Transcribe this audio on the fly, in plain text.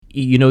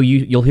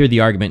you'll hear the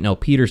argument, no,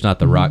 Peter's not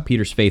the rock.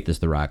 Peter's faith is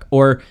the rock.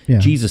 Or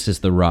Jesus is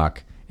the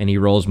rock, and he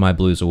rolls my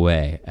blues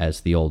away,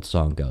 as the old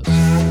song goes.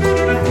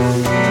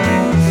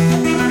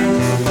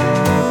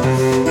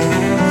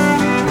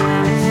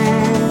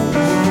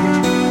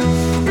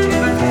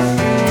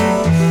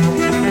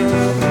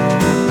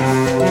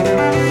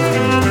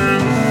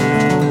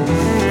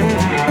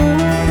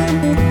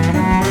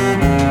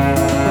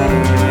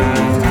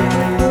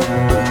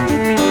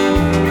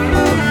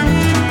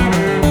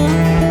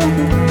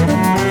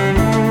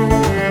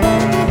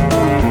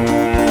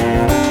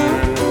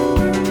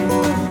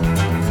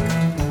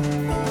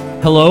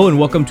 Hello, and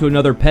welcome to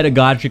another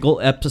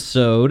pedagogical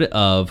episode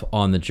of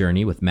On the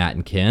Journey with Matt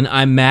and Ken.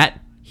 I'm Matt,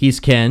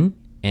 he's Ken,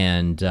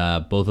 and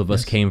both of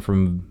us came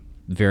from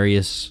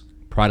various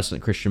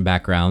Protestant Christian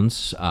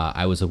backgrounds.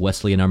 I was a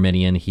Wesleyan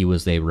Arminian, he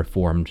was a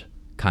Reformed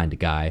kind of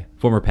guy.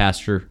 Former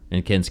pastor,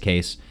 in Ken's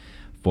case.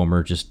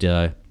 Former just,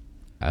 I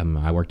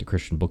worked at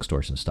Christian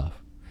bookstores and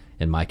stuff,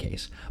 in my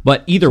case.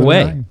 But either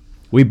way,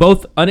 we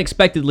both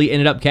unexpectedly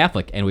ended up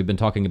Catholic, and we've been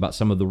talking about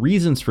some of the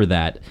reasons for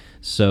that,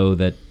 so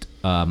that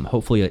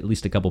hopefully at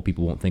least a couple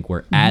people won't think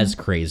we're as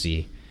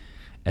crazy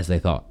as they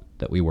thought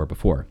that we were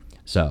before.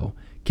 So,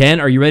 Ken,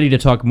 are you ready to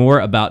talk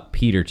more about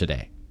Peter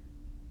today?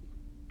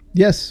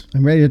 Yes,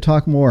 I'm ready to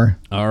talk more.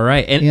 All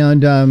right.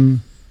 And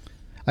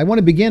I want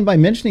to begin by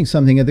mentioning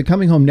something. At the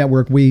Coming Home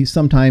Network, we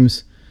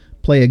sometimes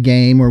play a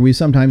game, or we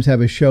sometimes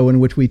have a show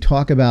in which we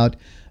talk about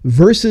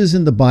verses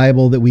in the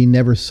Bible that we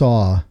never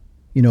saw.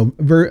 You know,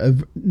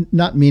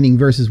 not meaning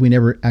verses we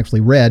never actually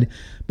read,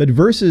 but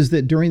verses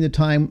that during the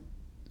time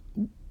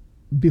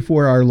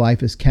before our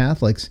life as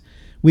Catholics,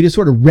 we just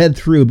sort of read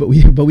through, but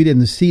we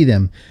didn't see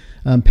them.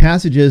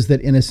 Passages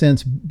that, in a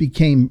sense,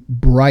 became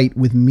bright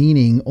with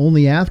meaning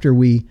only after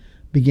we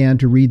began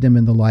to read them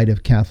in the light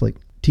of Catholic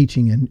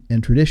teaching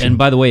and tradition. And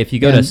by the way, if you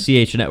go to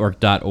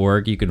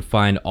chnetwork.org, you can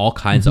find all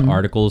kinds of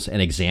articles and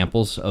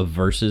examples of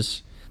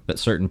verses that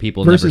certain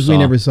people never saw. Verses we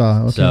never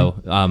saw. Okay.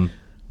 So,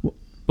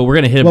 but we're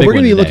going to hit a big one today. We're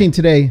going to be looking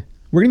today.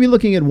 We're going to be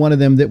looking at one of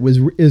them that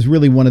is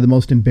really one of the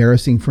most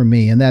embarrassing for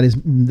me, and that is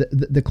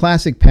the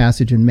classic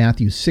passage in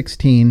Matthew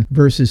 16,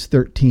 verses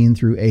 13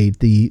 through 8,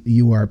 the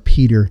 "You are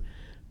Peter"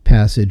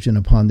 passage, and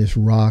upon this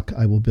rock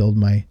I will build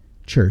my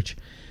church.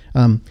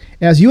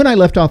 As you and I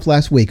left off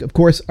last week, of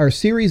course, our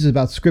series is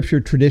about Scripture,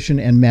 tradition,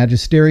 and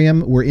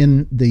magisterium. We're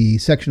in the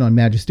section on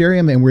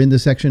magisterium, and we're in the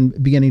section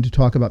beginning to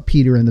talk about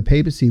Peter and the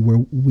papacy, where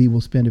we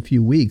will spend a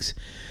few weeks.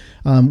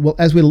 Well,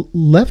 as we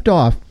left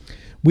off,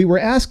 we were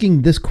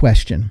asking this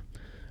question: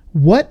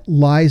 what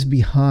lies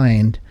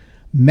behind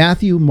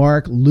Matthew,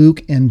 Mark,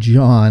 Luke, and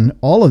John,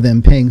 all of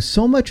them paying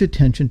so much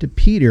attention to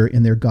Peter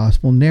in their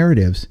gospel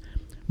narratives?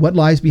 What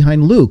lies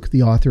behind Luke,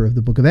 the author of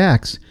the book of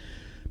Acts,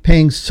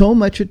 paying so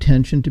much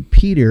attention to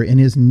Peter in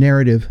his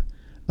narrative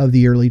of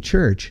the early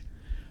church?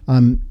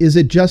 Is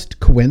it just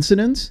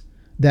coincidence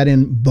that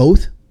in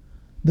both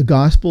the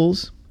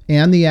Gospels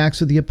and the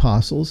Acts of the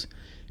Apostles,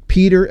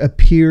 Peter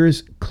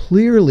appears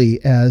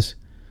clearly as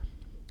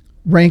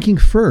ranking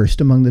first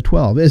among the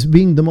 12, as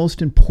being the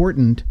most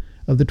important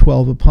of the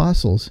 12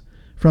 apostles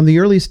from the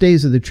earliest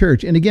days of the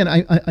church? And again,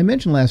 I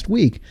mentioned last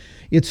week,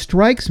 it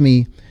strikes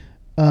me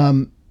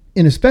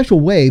in a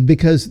special way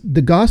because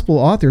the gospel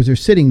authors are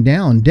sitting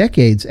down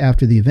decades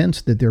after the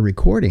events that they're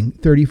recording,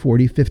 30,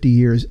 40, 50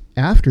 years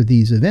after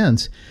these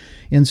events.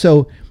 And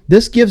so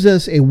this gives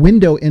us a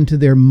window into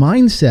their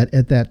mindset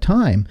at that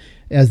time.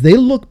 As they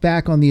look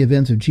back on the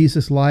events of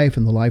Jesus' life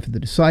and the life of the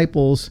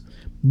disciples,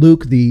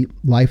 Luke, the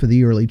life of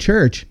the early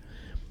church,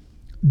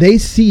 they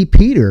see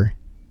Peter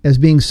as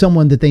being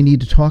someone that they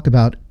need to talk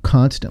about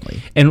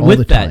constantly. And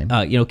with that,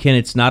 Ken,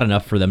 it's not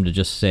enough for them to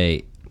just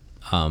say,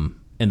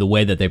 in the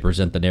way that they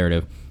present the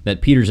narrative, that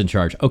Peter's in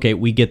charge. Okay,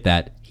 we get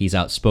that. He's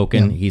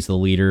outspoken. Yeah. He's the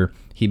leader.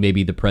 He may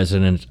be the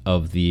president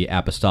of the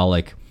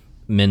apostolic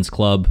men's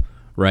club,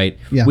 right?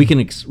 Yeah. We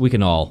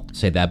can all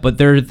say that. But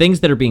there are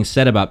things that are being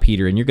said about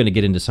Peter, and you're going to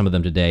get into some of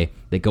them today,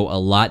 that go a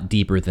lot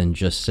deeper than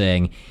just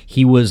saying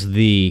he was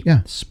the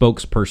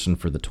spokesperson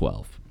for the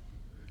 12.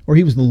 Or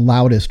he was the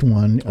loudest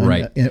one.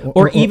 Right.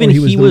 Or even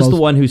he was the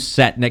one who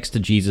sat next to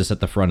Jesus at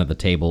the front of the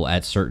table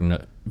at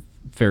certain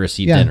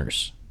Pharisee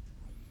dinners.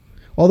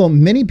 Although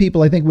many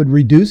people, I think, would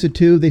reduce it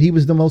to that he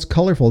was the most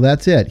colorful.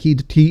 That's it.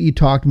 He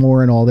talked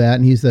more and all that,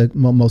 and he's the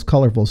most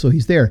colorful, so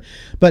he's there.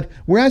 But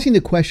we're asking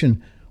the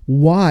question,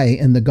 why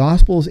in the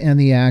Gospels and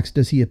the Acts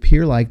does he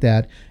appear like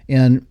that?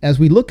 And as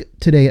we look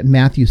today at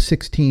Matthew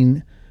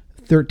 16,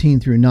 13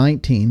 through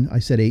 19, I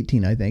said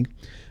 18, I think,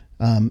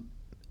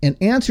 an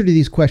answer to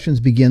these questions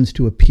begins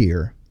to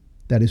appear.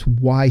 That is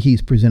why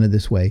he's presented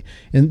this way.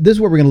 And this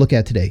is what we're going to look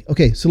at today.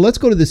 Okay, so let's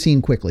go to the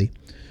scene quickly.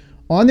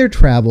 On their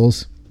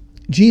travels,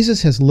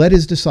 Jesus has led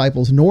his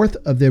disciples north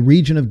of the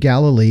region of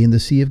Galilee, in the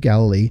Sea of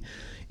Galilee,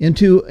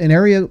 into an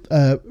area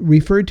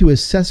referred to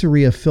as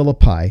Caesarea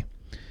Philippi,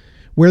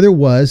 where there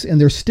was,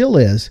 and there still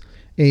is,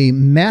 a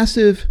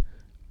massive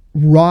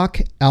rock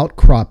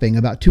outcropping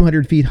about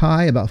 200 feet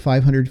high, about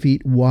 500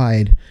 feet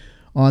wide,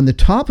 on the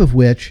top of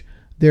which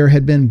there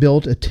had been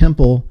built a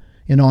temple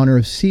in honor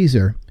of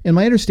Caesar. And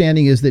my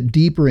understanding is that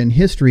deeper in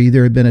history,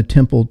 there had been a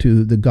temple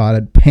to the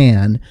god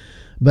Pan,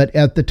 but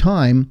at the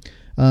time,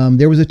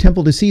 there was a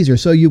temple to Caesar.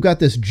 So you've got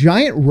this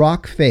giant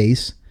rock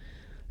face,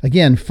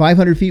 again,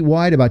 500 feet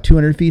wide, about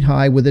 200 feet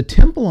high, with a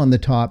temple on the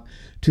top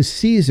to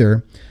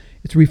Caesar.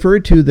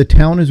 The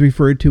town is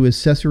referred to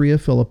as Caesarea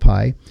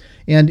Philippi.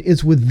 And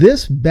it's with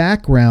this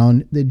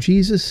background that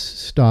Jesus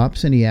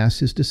stops and he asks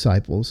his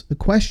disciples a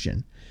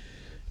question.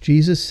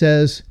 Jesus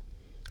asks,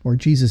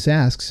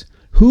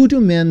 "Who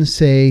do men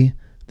say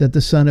that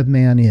the Son of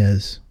Man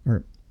is?"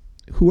 Or,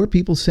 "Who are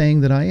people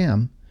saying that I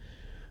am?"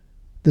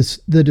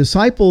 The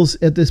disciples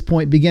at this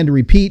point begin to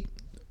repeat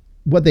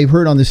what they've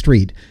heard on the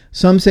street.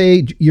 Some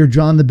say you're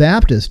John the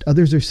Baptist.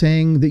 Others are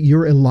saying that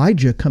you're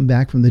Elijah come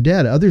back from the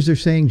dead. Others are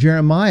saying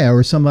Jeremiah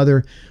or some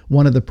other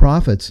one of the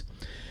prophets.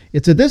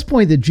 It's at this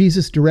point that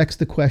Jesus directs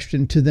the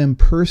question to them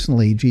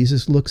personally.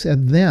 Jesus looks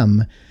at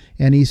them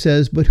and he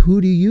says, "But who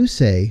do you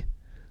say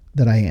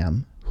that I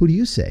am? Who do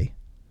you say?"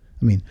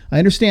 I mean, I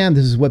understand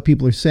this is what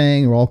people are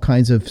saying, or all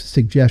kinds of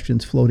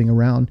suggestions floating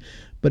around,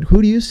 but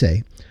who do you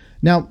say?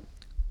 Now,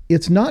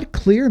 it's not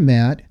clear,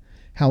 Matt,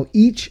 how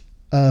each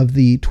of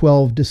the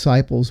 12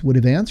 disciples would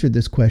have answered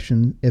this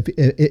question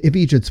if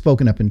each had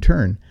spoken up in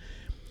turn.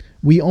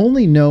 We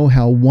only know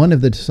how one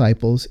of the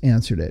disciples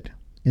answered it.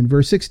 In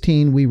verse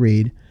 16, we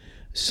read,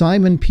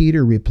 "Simon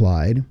Peter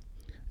replied,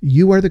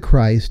 'You are the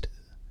Christ,'"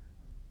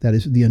 that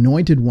is the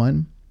anointed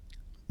one,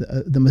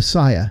 the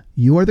Messiah.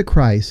 "You are the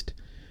Christ.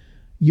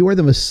 You are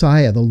the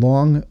Messiah, the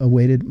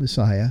long-awaited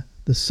Messiah,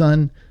 the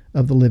Son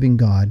of the living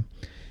God."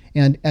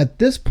 And at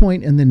this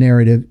point in the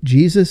narrative,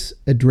 Jesus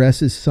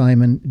addresses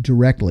Simon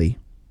directly.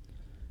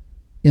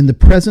 In the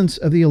presence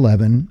of the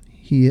 11,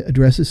 he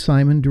addresses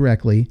Simon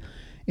directly,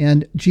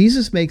 and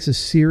Jesus makes a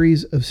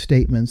series of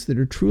statements that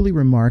are truly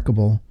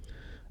remarkable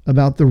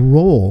about the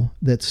role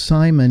that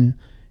Simon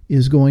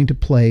is going to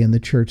play in the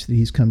church that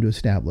he's come to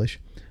establish.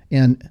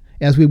 And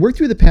as we work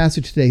through the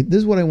passage today, this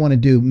is what I want to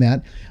do,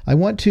 Matt. I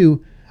want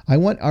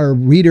our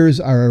readers,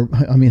 our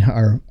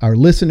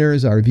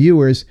listeners, our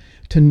viewers,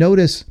 to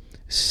notice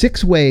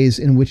 6 ways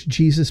in which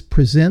Jesus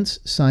presents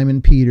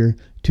Simon Peter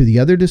to the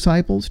other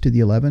disciples, to the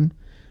 11,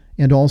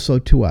 and also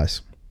to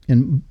us.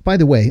 And by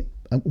the way,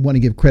 I want to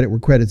give credit where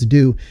credit's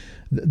due.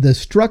 The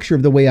structure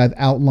of the way I've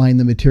outlined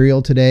the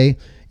material today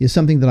is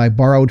something that I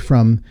borrowed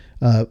from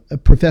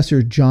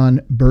Professor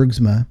John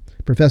Bergsma,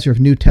 professor of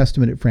New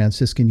Testament at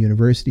Franciscan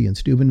University in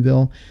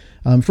Steubenville,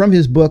 from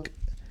his book,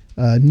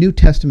 New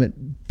Testament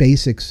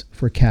Basics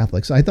for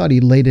Catholics. I thought he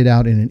laid it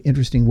out in an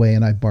interesting way,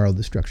 and I borrowed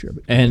the structure of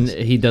it. And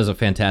he does a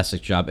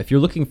fantastic job. If you're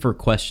looking for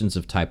questions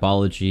of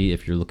typology,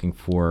 if you're looking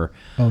for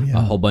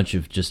a whole bunch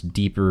of just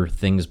deeper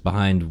things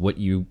behind what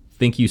you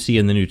think you see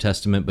in the New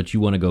Testament, but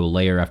you want to go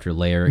layer after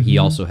layer, he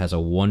also has a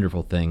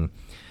wonderful thing,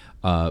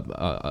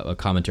 a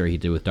commentary he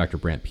did with Dr.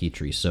 Brant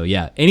Petrie. So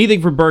yeah,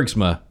 anything from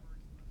Bergsma,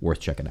 worth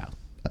checking out.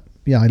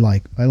 Yeah, I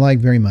like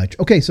very much.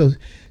 Okay, so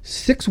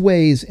 6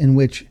 ways in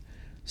which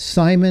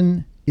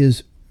Simon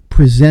is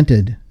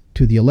presented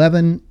to the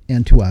 11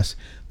 and to us.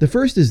 The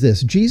first is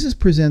this: Jesus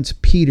presents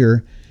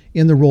Peter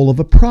in the role of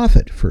a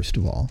prophet, first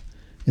of all.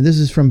 And this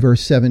is from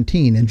verse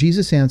 17. "And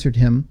Jesus answered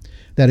him,"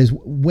 that is,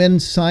 when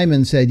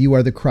Simon said, "You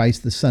are the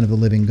Christ, the Son of the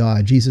living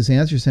God," Jesus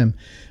answers him,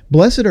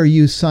 "Blessed are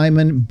you,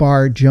 Simon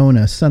Bar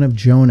Jonah, son of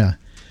Jonah,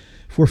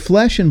 for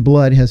flesh and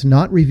blood has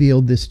not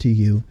revealed this to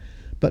you,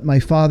 but my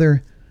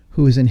Father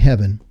who is in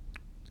heaven."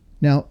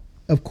 Now,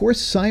 of course,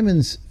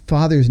 Simon's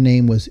father's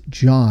name was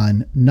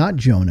John, not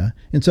Jonah.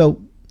 And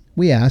so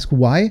we ask,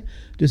 why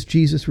does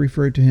Jesus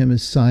refer to him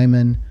as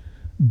Simon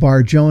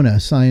Bar Jonah,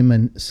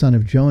 Simon, son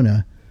of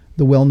Jonah,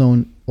 the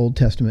well-known Old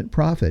Testament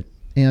prophet?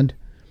 And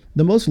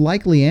the most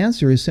likely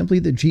answer is simply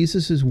that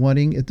Jesus is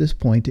wanting at this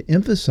point to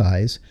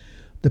emphasize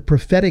the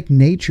prophetic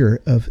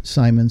nature of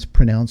Simon's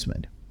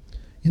pronouncement.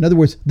 In other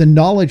words, the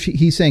knowledge,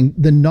 he's saying,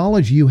 the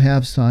knowledge you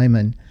have,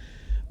 Simon,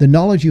 the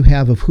knowledge you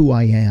have of who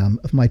I am,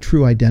 of my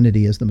true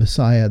identity as the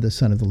Messiah, the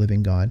Son of the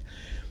living God,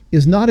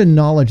 is not a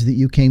knowledge that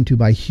you came to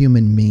by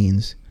human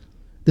means.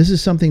 This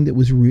is something that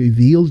was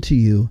revealed to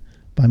you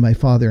by my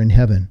Father in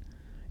heaven.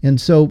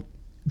 And so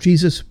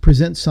Jesus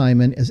presents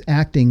Simon as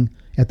acting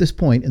at this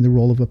point in the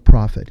role of a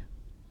prophet.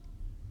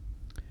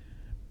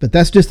 But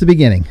that's just the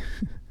beginning.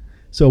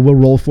 So we'll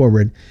roll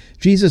forward.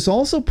 Jesus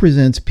also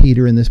presents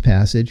Peter in this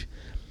passage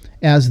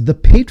as the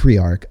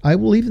patriarch. I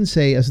will even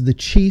say as the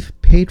chief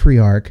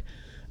patriarch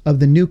of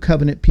the new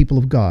covenant people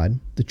of God,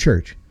 the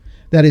church.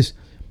 That is,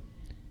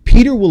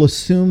 Peter will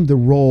assume the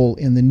role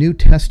in the New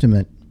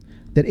Testament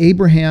that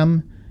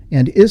Abraham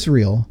and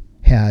Israel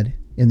had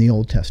in the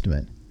Old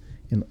Testament.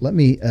 And let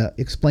me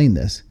explain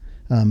this.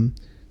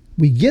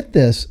 We get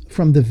this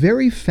from the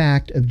very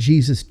fact of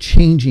Jesus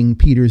changing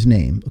Peter's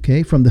name,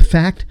 okay? From the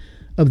fact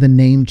of the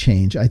name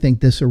change, I think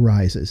this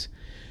arises.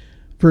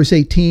 Verse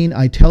 18,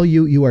 "I tell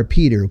you, you are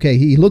Peter." Okay,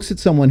 he looks at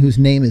someone whose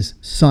name is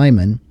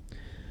Simon,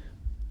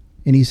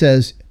 and he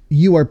says,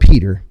 "You are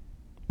Peter,"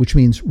 which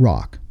means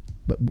rock.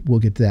 But we'll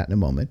get to that in a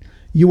moment.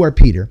 "You are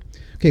Peter."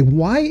 Okay,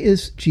 why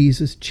is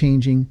Jesus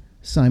changing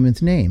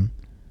Simon's name?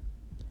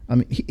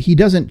 He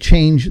doesn't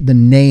change the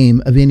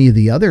name of any of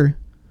the other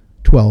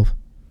 12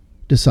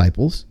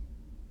 disciples.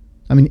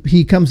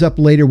 He comes up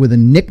later with a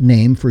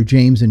nickname for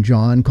James and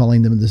John,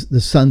 calling them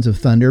the sons of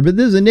thunder, but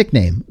this is a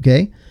nickname,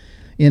 okay?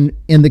 In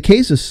the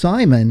case of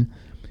Simon,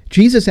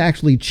 Jesus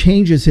actually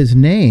changes his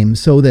name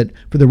so that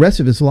for the rest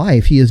of his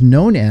life, he is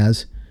known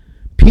as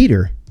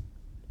Peter.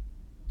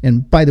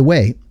 And by the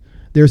way,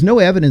 there's no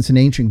evidence in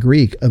ancient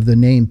Greek of the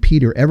name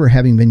Peter ever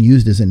having been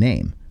used as a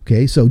name,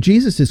 okay? So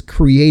Jesus is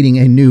creating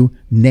a new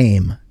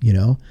name,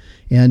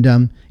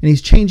 and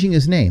he's changing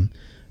his name.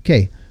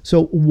 Okay,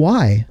 so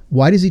why?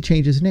 Why does he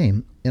change his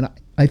name? And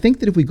I think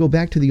that if we go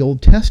back to the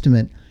Old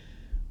Testament,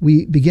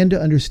 we begin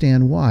to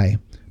understand why.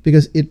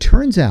 Because it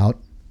turns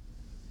out,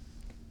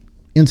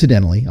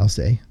 incidentally, I'll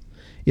say,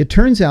 it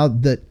turns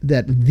out that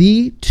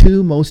the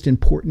two most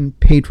important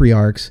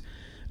patriarchs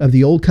of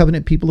the Old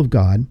Covenant people of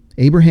God,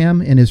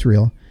 Abraham and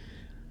Israel,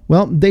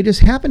 well, they just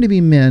happen to be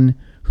men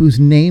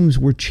whose names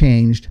were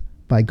changed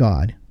by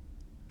God.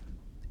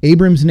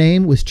 Abram's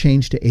name was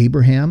changed to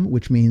Abraham,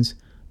 which means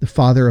the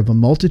father of a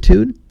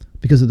multitude,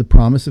 because of the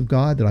promise of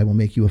God that I will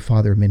make you a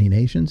father of many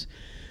nations.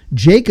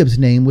 Jacob's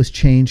name was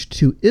changed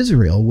to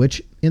Israel,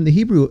 which in the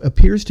Hebrew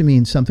appears to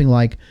mean something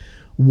like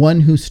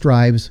one who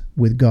strives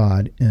with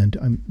God. And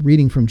I'm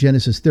reading from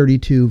Genesis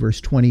 32,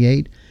 verse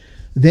 28.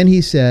 Then he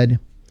said,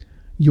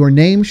 "Your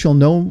name shall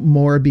no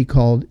more be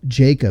called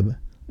Jacob,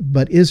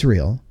 but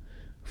Israel,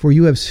 for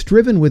you have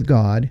striven with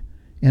God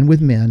and with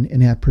men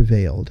and have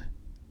prevailed."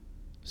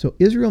 So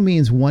Israel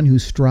means one who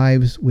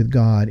strives with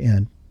God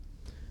and,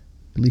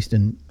 at least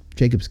in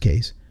Jacob's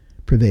case,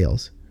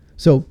 prevails.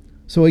 So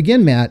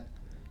again, Matt,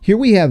 here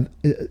we have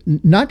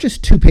not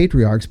just two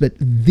patriarchs, but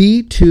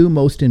the two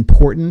most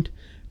important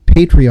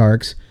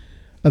patriarchs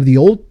of the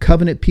Old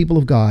Covenant people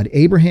of God,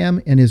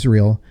 Abraham and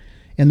Israel,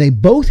 and they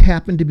both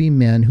happen to be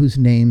men whose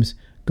names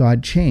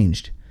God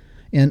changed.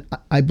 And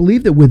I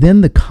believe that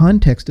within the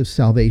context of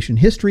salvation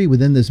history,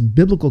 within this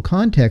biblical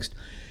context,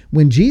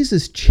 when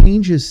Jesus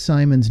changes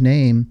Simon's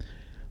name,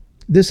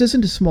 this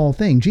isn't a small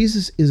thing.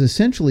 Jesus is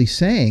essentially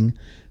saying,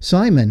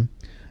 Simon,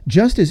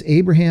 just as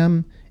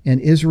Abraham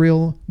and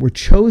Israel were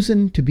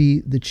chosen to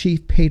be the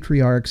chief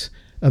patriarchs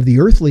of the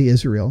earthly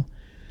Israel,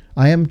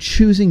 I am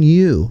choosing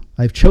you.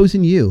 I've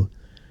chosen you.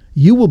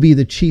 You will be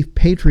the chief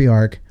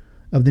patriarch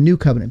of the new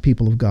covenant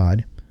people of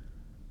God,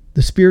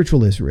 the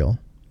spiritual Israel.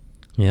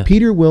 Yeah.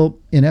 Peter will,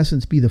 in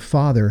essence, be the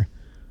father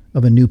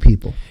of a new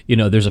people.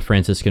 There's a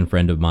Franciscan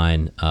friend of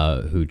mine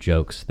who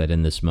jokes that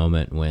in this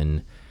moment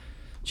when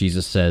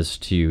Jesus says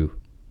to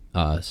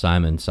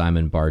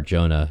Simon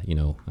Bar-Jonah,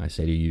 I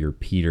say to you, you're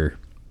Peter,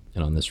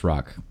 and on this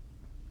rock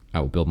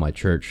I will build my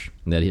church.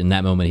 And that in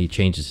that moment he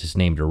changes his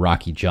name to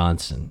Rocky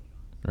Johnson,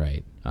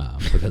 right?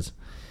 Because,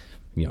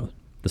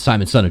 the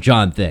Simon son of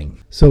John thing.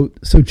 So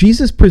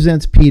Jesus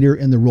presents Peter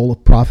in the role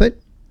of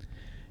prophet.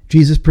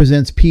 Jesus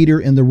presents Peter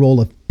in the role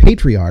of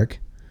patriarch,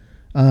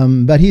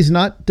 but he's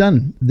not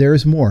done.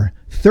 There's more.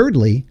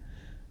 Thirdly,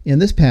 in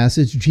this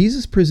passage,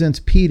 Jesus presents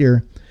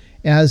Peter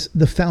as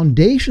the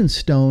foundation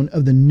stone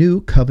of the new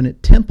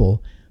covenant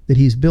temple that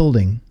he's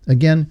building.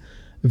 Again,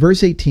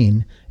 verse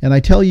 18, "And I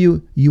tell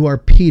you, you are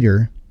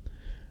Peter,"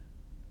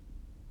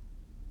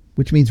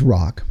 which means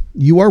rock.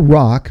 "You are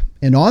rock,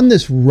 and on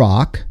this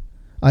rock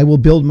I will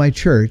build my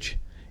church,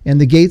 and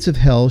the gates of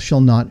hell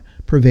shall not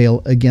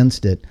prevail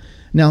against it."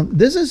 Now,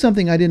 this is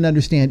something I didn't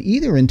understand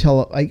either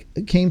until I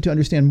came to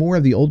understand more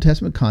of the Old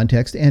Testament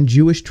context and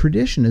Jewish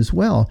tradition as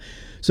well.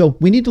 So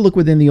we need to look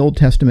within the Old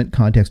Testament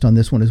context on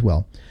this one as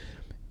well.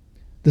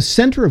 The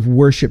center of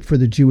worship for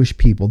the Jewish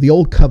people, the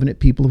Old Covenant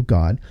people of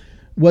God,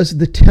 was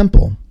the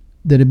temple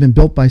that had been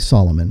built by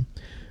Solomon.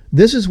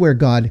 This is where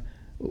God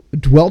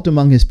dwelt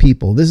among his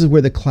people. This is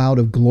where the cloud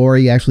of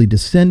glory actually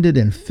descended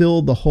and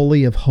filled the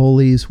Holy of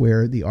Holies,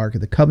 where the Ark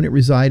of the Covenant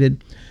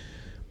resided.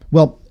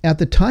 Well, at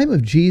the time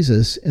of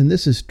Jesus, and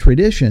this is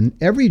tradition,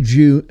 every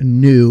Jew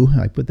knew,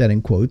 I put that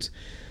in quotes,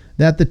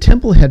 that the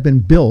temple had been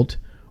built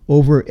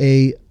over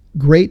a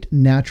great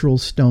natural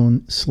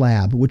stone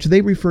slab, which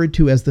they referred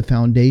to as the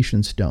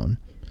foundation stone.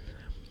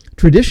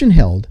 Tradition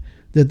held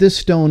that this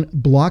stone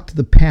blocked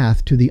the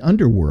path to the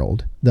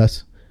underworld,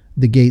 thus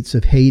the gates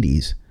of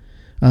Hades.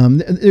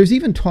 There's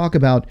even talk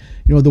about,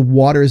 the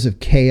waters of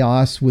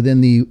chaos within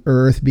the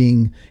earth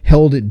being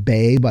held at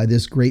bay by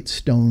this great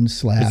stone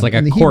slab. It's like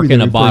a cork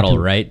in a bottle,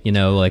 right?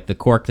 Like the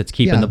cork that's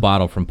keeping the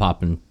bottle from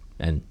popping,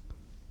 and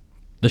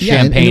the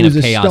champagne of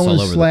chaos all over the place.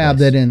 It was a stone slab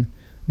that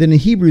in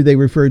Hebrew they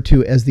referred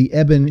to as the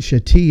Eben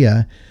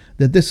Shetiyah,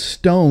 that this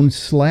stone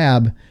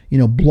slab,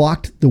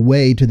 blocked the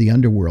way to the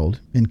underworld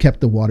and kept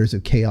the waters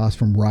of chaos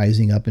from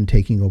rising up and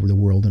taking over the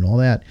world and all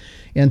that.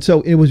 And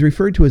so it was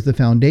referred to as the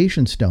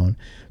foundation stone.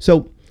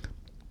 So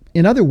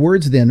in other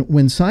words then,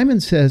 when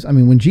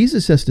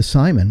Jesus says to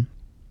Simon,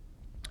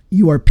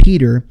 "You are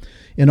Peter,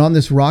 and on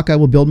this rock I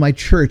will build my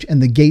church,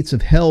 and the gates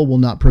of hell will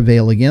not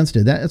prevail against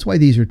it." That's why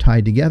these are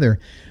tied together.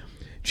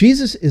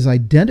 Jesus is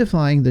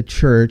identifying the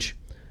church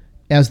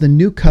as the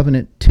new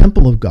covenant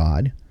temple of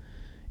God,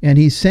 and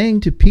he's saying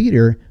to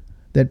Peter,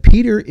 that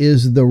Peter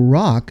is the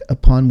rock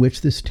upon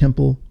which this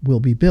temple will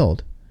be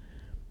built.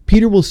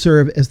 Peter will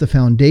serve as the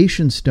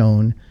foundation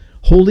stone,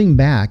 holding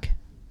back,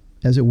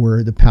 as it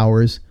were, the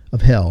powers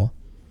of hell,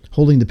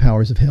 holding the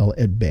powers of hell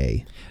at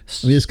bay.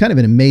 I mean, it's kind of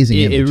an amazing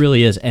image. It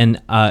really is.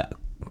 And I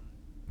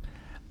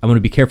want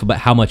to be careful about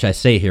how much I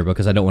say here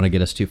because I don't want to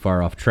get us too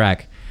far off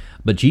track.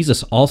 But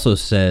Jesus also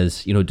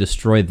says,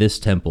 destroy this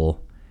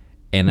temple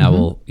and I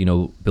will,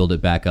 build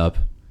it back up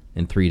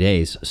in 3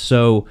 days.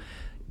 So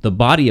the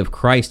body of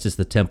Christ is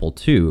the temple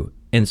too.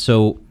 And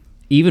so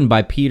even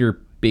by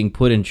Peter being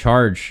put in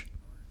charge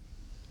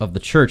of the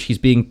church, he's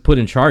being put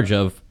in charge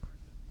of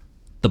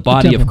the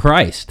body of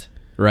Christ,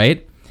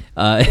 right?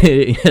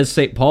 As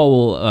St. Paul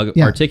will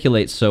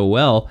articulate so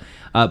well.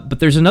 But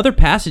there's another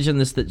passage in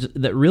this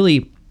that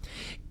really,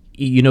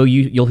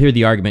 you'll hear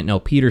the argument, no,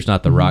 Peter's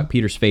not the rock,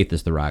 Peter's faith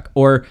is the rock,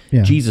 or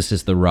Jesus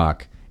is the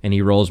rock, and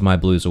he rolls my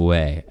blues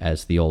away,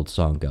 as the old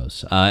song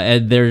goes.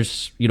 And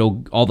there's,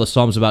 all the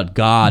Psalms about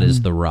God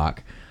as the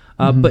rock.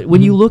 But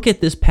when you look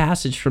at this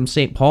passage from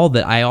St. Paul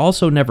that I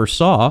also never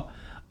saw,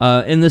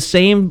 in the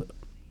same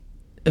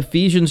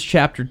Ephesians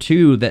chapter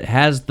 2 that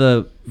has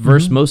the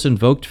verse most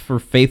invoked for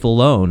faith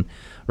alone,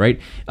 right?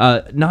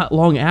 Not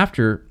long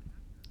after,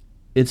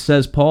 it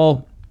says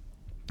Paul,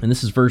 and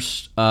this is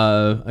verse,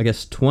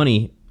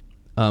 20,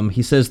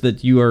 he says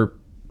that you are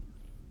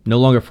no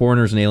longer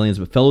foreigners and aliens,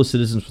 but fellow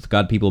citizens with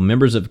God people,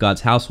 members of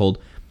God's household,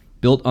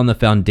 built on the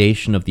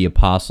foundation of the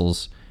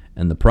apostles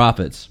and the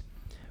prophets,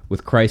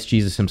 with Christ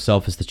Jesus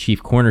himself as the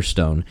chief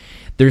cornerstone.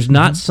 There's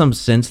not some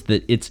sense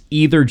that it's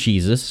either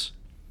Jesus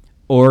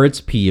or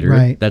it's Peter.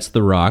 Right. That's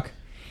the rock.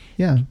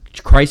 Yeah.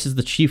 Christ is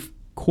the chief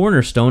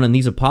cornerstone, and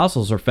these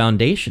apostles are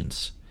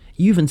foundations.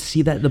 You even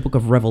see that in the book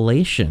of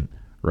Revelation,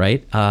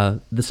 right?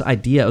 This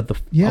idea of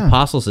the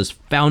apostles as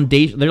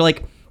foundation. They're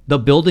like the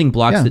building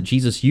blocks that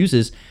Jesus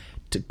uses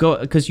to go,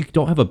 because you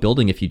don't have a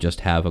building if you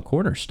just have a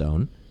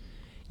cornerstone.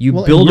 You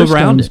build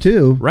around it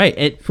too,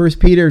 right? 1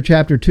 Peter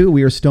chapter 2,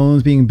 we are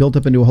stones being built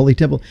up into a holy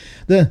temple.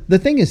 The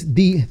thing is,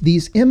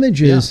 these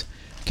images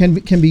can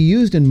be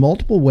used in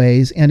multiple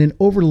ways and in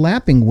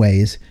overlapping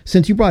ways.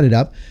 Since you brought it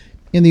up,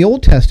 in the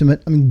Old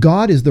Testament,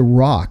 God is the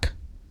rock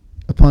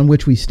upon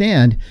which we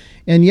stand,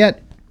 and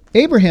yet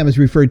Abraham is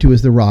referred to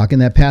as the rock in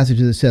that passage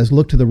that says,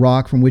 "Look to the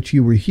rock from which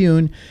you were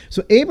hewn."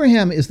 So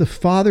Abraham is the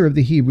father of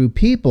the Hebrew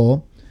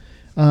people.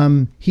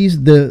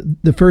 He's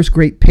the first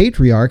great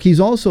patriarch. He's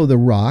also the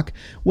rock.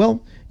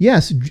 Well,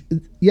 yes,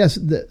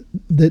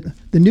 the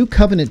new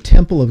covenant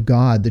temple of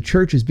God, the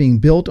church, is being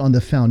built on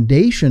the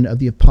foundation of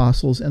the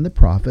apostles and the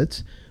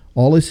prophets,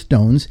 all as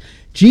stones.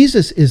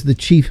 Jesus is the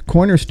chief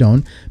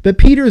cornerstone, but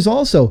Peter is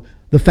also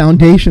the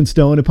foundation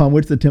stone upon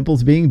which the temple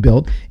is being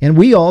built, and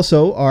we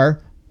also are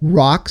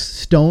rocks,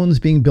 stones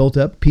being built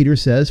up, Peter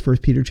says, 1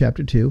 Peter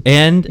chapter 2,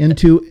 and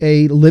into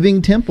a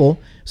living temple.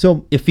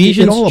 So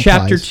Ephesians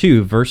chapter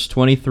 2, verse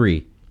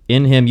 23,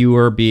 in him you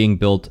are being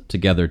built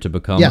together to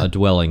become a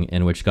dwelling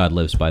in which God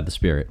lives by the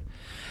Spirit.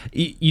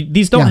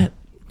 These don't,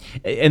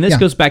 and this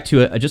goes back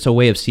to just a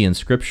way of seeing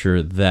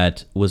Scripture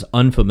that was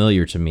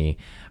unfamiliar to me.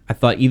 I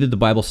thought either the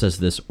Bible says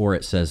this or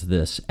it says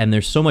this, and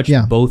there's so much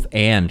both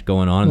and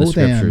going on in the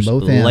Scriptures,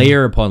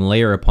 layer upon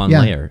layer upon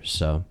layer.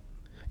 So,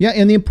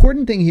 and the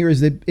important thing here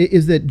is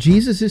that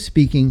Jesus is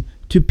speaking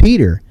to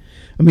Peter.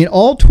 I mean,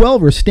 all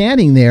 12 are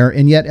standing there,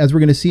 and yet, as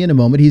we're going to see in a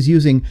moment, he's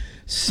using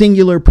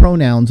singular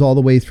pronouns all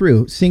the way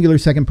through, singular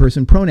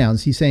second-person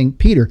pronouns. He's saying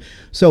Peter.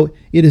 So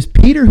it is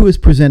Peter who is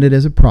presented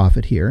as a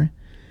prophet here.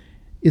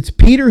 It's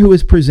Peter who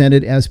is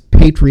presented as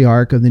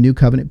patriarch of the new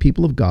covenant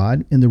people of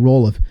God in the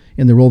role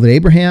that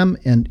Abraham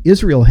and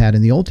Israel had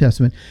in the Old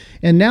Testament.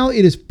 And now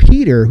it is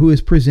Peter who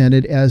is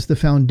presented as the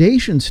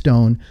foundation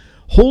stone,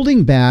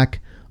 holding back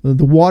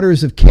the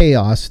waters of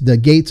chaos, the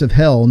gates of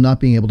hell not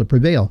being able to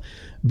prevail.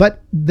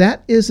 But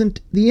that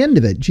isn't the end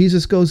of it.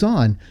 Jesus goes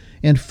on.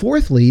 And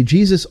fourthly,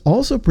 Jesus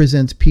also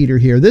presents Peter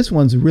here. This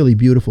one's a really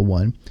beautiful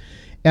one.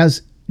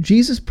 As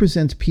Jesus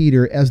presents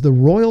Peter as the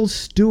royal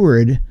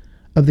steward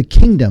of the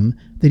kingdom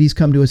that he's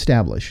come to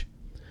establish.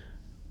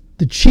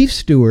 The chief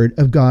steward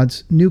of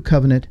God's new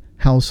covenant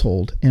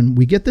household. And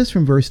we get this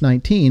from verse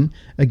 19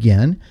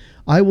 again.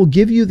 I will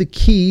give you the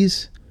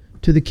keys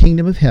to the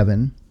kingdom of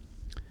heaven,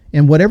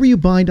 and whatever you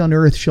bind on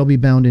earth shall be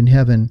bound in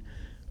heaven.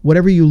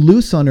 Whatever you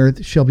loose on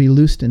earth shall be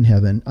loosed in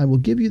heaven. I will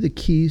give you the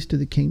keys to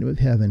the kingdom of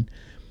heaven.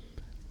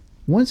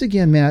 Once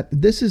again, Matt,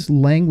 this is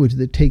language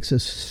that takes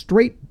us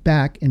straight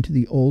back into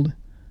the Old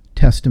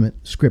Testament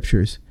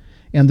scriptures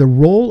and the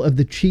role of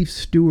the chief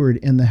steward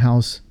in the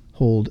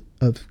household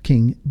of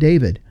King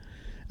David.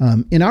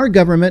 In our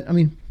government,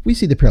 we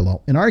see the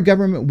parallel. In our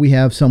government, we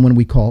have someone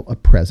we call a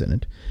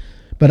president.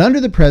 But under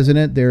the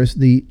president, there's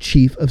the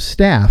chief of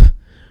staff,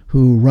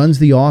 who runs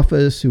the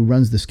office, who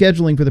runs the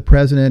scheduling for the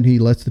president. He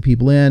lets the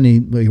people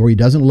in, or he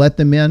doesn't let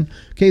them in.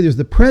 Okay, there's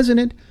the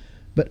president,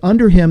 but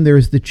under him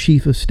there's the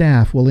chief of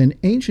staff. Well, in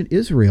ancient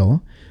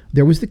Israel,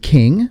 there was the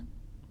king,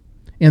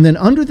 and then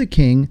under the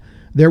king,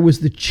 there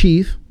was the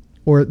chief,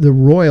 or the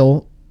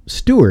royal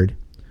steward,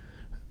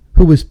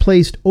 who was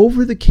placed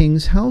over the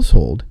king's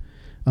household.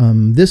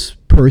 This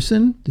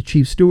person, the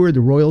chief steward,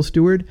 the royal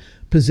steward,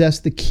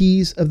 possessed the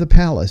keys of the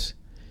palace.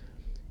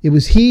 It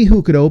was he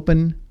who could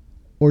open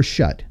or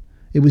shut.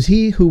 It was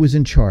he who was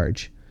in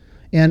charge.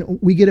 And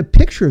we get a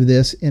picture of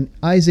this in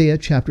Isaiah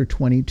chapter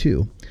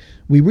 22.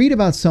 We read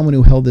about someone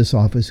who held this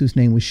office whose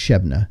name was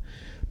Shebna.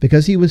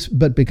 Because he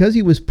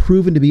was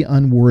proven to be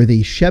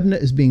unworthy,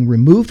 Shebna is being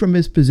removed from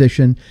his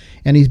position,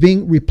 and he's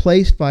being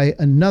replaced by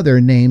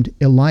another named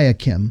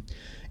Eliakim.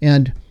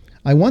 And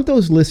I want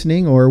those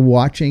listening or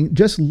watching,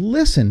 just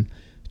listen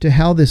to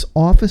how this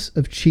office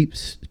of chief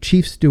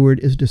steward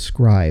is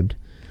described.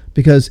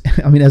 Because,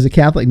 I mean, as a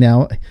Catholic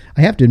now,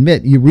 I have to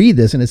admit, you read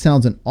this and it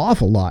sounds an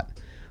awful lot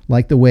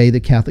like the way the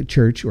Catholic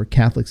Church or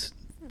Catholics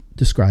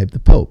describe the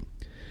Pope.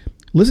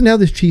 Listen to how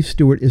this chief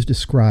steward is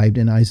described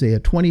in Isaiah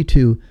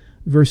 22,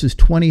 verses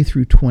 20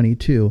 through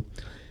 22.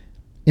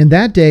 In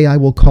that day I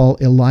will call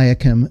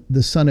Eliakim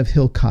the son of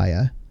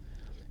Hilkiah,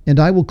 and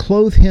I will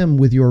clothe him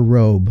with your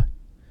robe,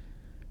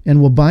 and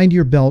will bind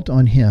your belt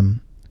on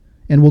him,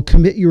 and will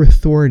commit your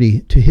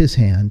authority to his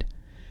hand.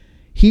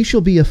 He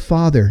shall be a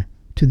father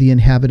to the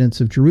inhabitants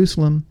of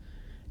Jerusalem,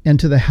 and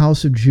to the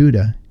house of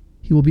Judah.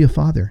 He will be a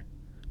father.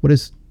 What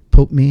does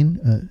Pope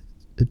mean?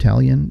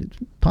 Italian? It's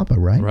Papa,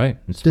 right? Right,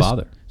 it's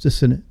father. Is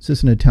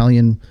this an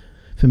Italian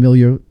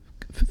familial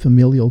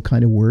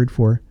kind of word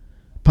for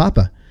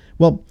Papa?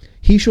 Well,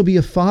 he shall be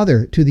a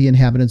father to the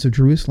inhabitants of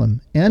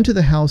Jerusalem and to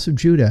the house of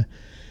Judah,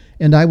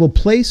 and I will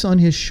place on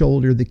his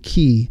shoulder the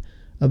key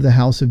of the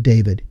house of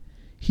David.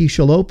 He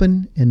shall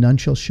open and none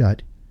shall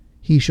shut.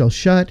 He shall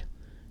shut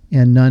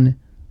and none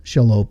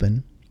shall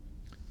open.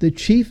 The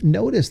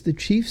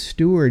chief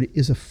steward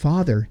is a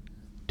father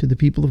to the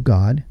people of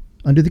God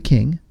under the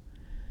king.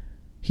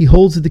 He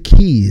holds the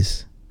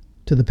keys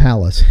to the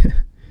palace.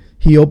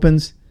 He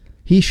opens,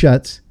 he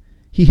shuts,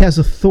 he has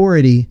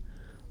authority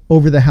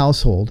over the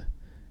household.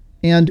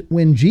 And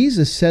when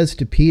Jesus says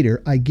to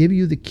Peter, I give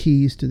you the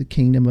keys to the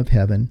kingdom of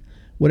heaven,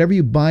 whatever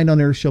you bind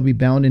on earth shall be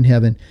bound in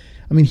heaven.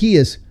 I mean, he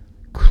is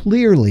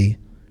clearly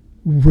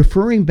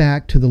referring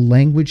back to the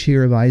language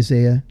here of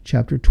Isaiah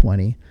chapter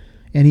 20.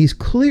 And he's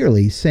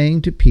clearly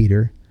saying to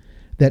Peter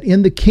that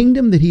in the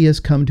kingdom that he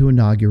has come to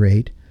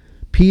inaugurate,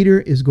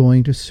 Peter is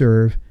going to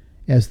serve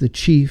as the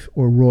chief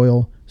or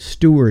royal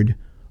steward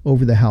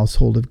over the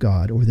household of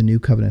God, over the new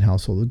covenant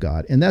household of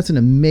God. And that's an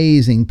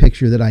amazing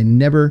picture that I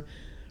never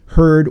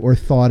heard or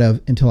thought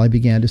of until I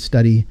began to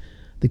study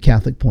the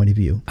Catholic point of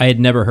view. I had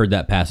never heard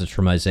that passage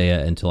from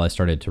Isaiah until I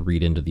started to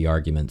read into the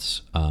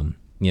arguments,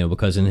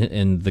 because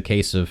in the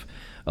case of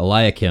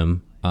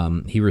Eliakim,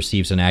 he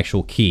receives an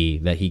actual key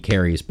that he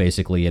carries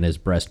basically in his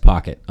breast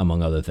pocket,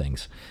 among other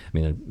things. I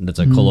mean, that's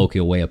a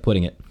colloquial way of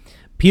putting it.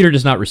 Peter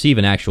does not receive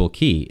an actual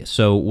key,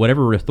 so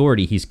whatever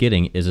authority he's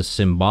getting is a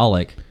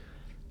symbolic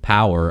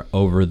power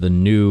over the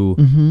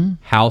new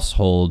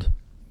household.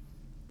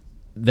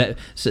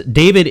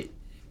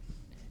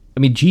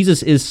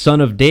 Jesus is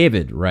son of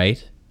David,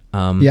 right?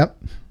 Yep.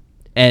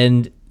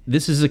 And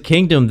this is a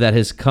kingdom that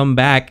has come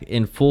back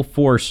in full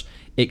force,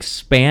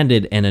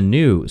 expanded and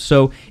anew.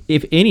 So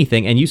if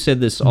anything, and you said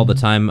this all the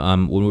time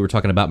when we were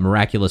talking about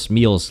miraculous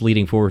meals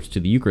leading forward to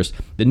the Eucharist,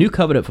 the new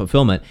covenant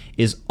fulfillment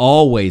is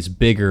always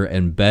bigger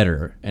and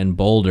better and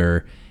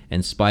bolder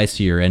and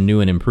spicier and new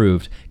and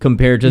improved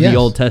compared to the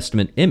Old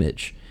Testament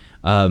image.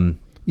 In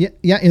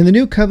the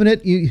new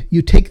covenant,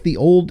 you take the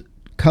old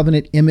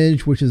covenant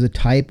image, which is a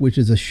type, which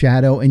is a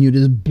shadow, and you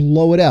just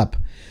blow it up.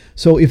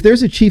 So if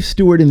there's a chief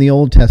steward in the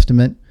Old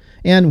Testament,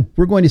 and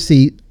we're going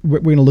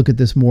to look at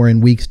this more in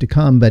weeks to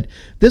come, but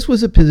this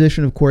was a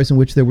position, of course, in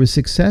which there was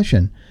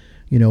succession.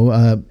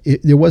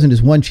 There wasn't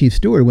just one chief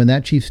steward. When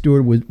that chief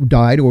steward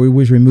died or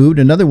was removed,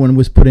 another one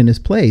was put in his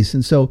place.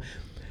 And so,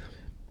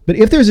 but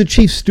if there's a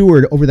chief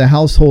steward over the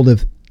household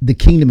of the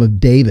kingdom of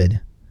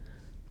David,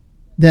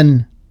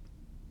 then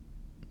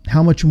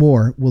how much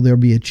more will there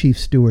be a chief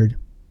steward,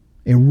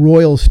 a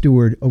royal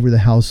steward over the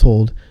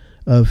household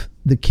of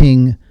the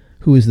king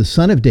who is the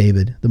son of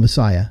David, the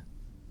Messiah?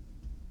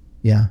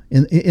 Yeah,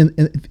 in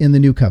the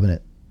new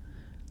covenant.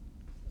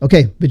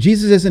 Okay, but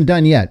Jesus isn't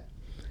done yet.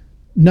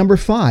 Number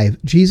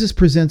 5, Jesus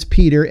presents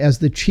Peter as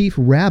the chief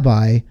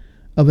rabbi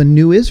of a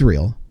new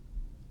Israel.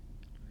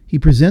 He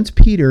presents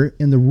Peter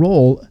in the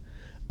role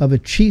of a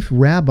chief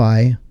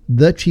rabbi,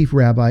 the chief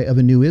rabbi of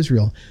a new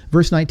Israel.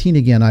 Verse 19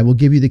 again, I will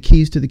give you the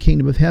keys to the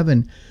kingdom of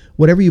heaven.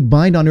 Whatever you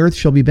bind on earth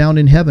shall be bound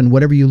in heaven.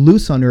 Whatever you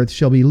loose on earth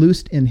shall be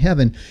loosed in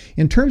heaven.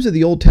 In terms of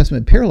the Old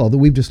Testament parallel that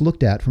we've just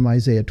looked at from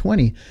Isaiah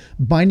 20,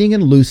 binding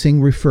and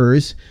loosing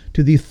refers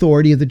to the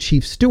authority of the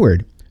chief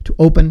steward to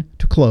open,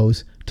 to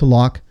close, to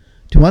lock,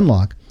 to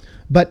unlock.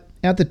 But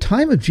at the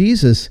time of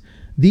Jesus,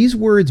 these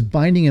words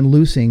binding and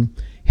loosing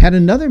had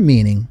another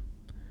meaning.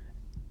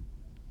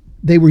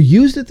 They were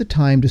used at the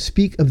time to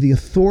speak of the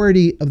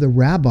authority of the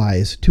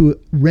rabbis to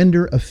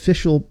render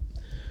official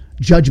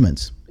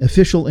judgments,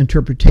 official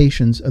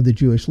interpretations of the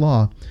Jewish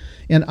law.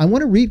 And I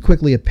want to read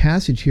quickly a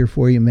passage here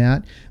for you,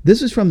 Matt.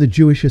 This is from the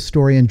Jewish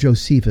historian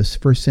Josephus,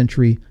 first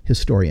century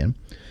historian.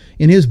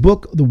 In his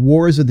book, The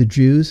Wars of the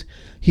Jews,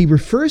 he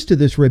refers to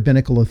this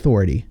rabbinical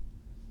authority.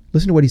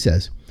 Listen to what he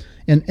says.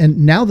 And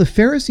now the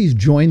Pharisees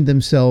joined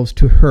themselves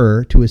to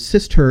her to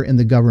assist her in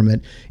the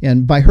government.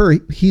 And by her,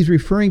 he's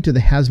referring to the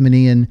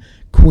Hasmonean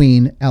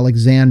queen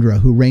Alexandra,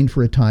 who reigned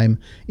for a time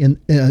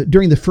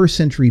during the 1st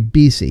century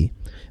BC.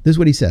 This is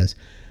what he says.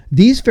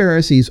 These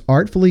Pharisees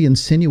artfully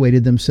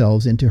insinuated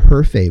themselves into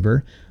her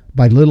favor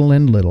by little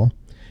and little,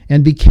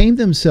 and became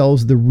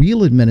themselves the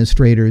real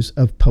administrators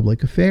of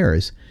public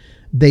affairs.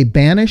 They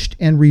banished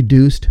and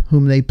reduced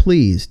whom they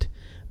pleased.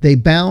 They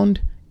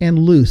bound and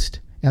loosed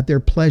at their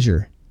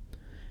pleasure.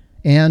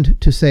 And,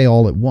 to say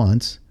all at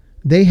once,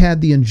 they had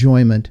the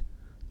enjoyment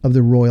of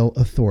the royal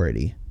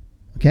authority.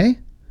 Okay?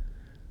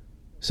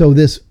 So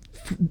this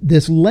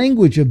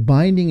language of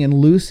binding and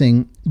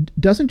loosing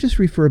doesn't just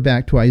refer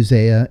back to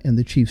Isaiah and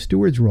the chief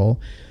steward's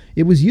role.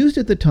 It was used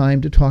at the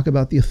time to talk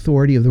about the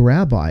authority of the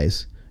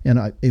rabbis,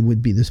 and it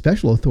would be the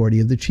special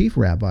authority of the chief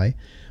rabbi.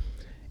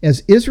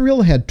 As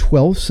Israel had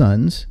 12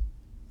 sons,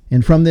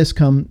 and from this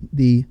come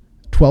the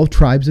 12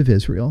 tribes of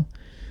Israel.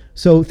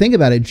 So think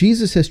about it.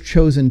 Jesus has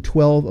chosen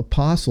 12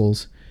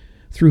 apostles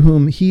through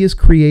whom he is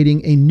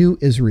creating a new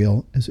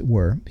Israel, as it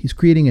were. He's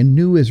creating a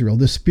new Israel,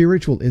 the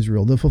spiritual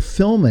Israel, the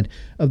fulfillment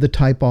of the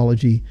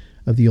typology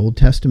of the Old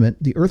Testament,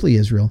 the earthly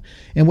Israel.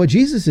 And what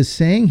Jesus is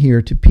saying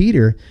here to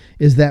Peter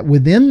is that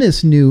within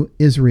this new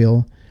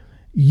Israel,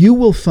 you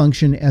will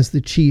function as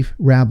the chief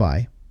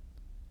rabbi,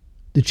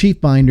 the chief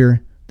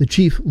binder, the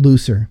chief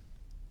looser.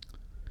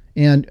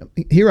 And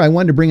here I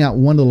wanted to bring out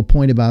one little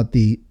point about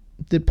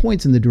that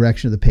points in the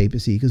direction of the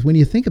papacy, because when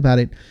you think about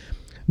it,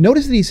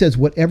 notice that he says,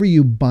 whatever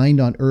you bind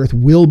on earth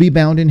will be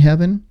bound in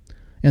heaven,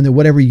 and that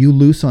whatever you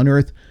loose on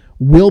earth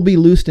will be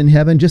loosed in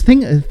heaven. Just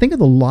think of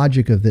the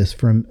logic of this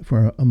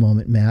for a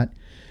moment, Matt.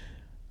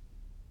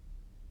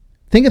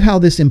 Think of how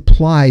this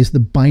implies the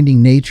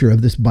binding nature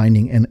of this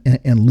binding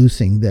and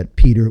loosing that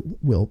Peter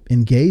will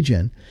engage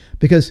in.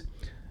 Because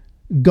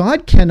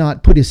God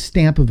cannot put his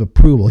stamp of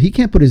approval. He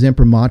can't put his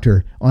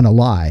imprimatur on a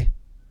lie.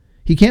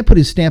 He can't put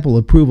his stamp of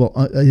approval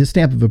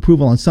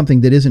on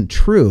something that isn't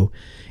true.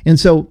 And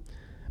so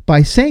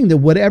by saying that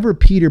whatever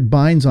Peter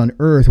binds on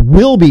earth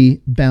will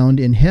be bound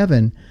in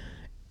heaven,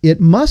 it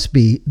must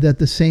be that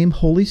the same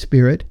Holy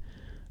Spirit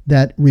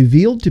that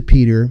revealed to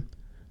Peter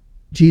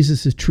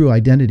Jesus' true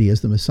identity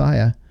as the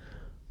Messiah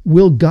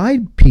will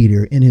guide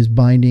Peter in his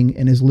binding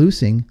and his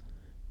loosing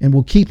and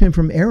will keep him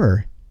from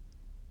error.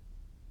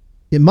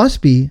 It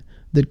must be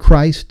that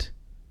Christ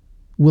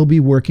will be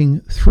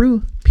working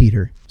through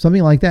Peter.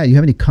 Something like that. You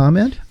have any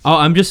comment? Oh,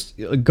 I'm just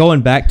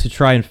going back to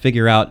try and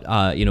figure out,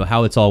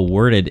 how it's all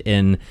worded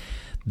in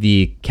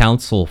the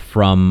council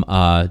from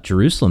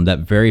Jerusalem, that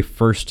very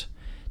first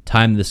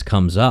time this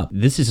comes up.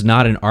 This is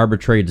not an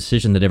arbitrary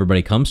decision that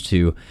everybody comes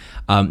to.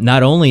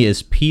 Not only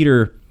is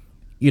Peter,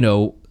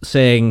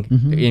 saying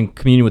in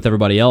communion with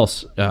everybody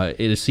else,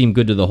 it has seemed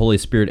good to the Holy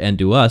Spirit and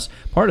to us.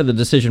 Part of the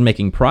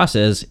decision-making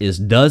process is,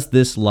 does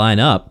this line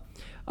up,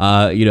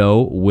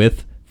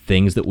 with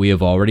things that we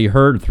have already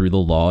heard through the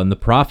law and the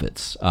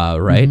prophets,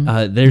 right?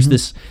 There's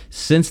this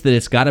sense that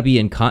it's got to be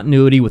in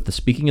continuity with the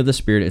speaking of the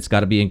Spirit. It's got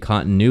to be in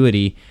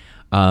continuity,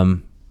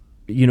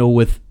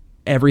 with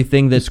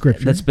everything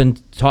that's been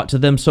taught to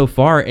them so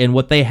far and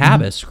what they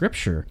have as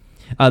Scripture.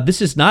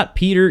 This is not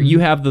Peter. You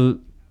have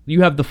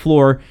the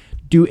floor.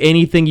 Do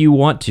anything you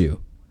want to,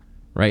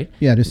 right?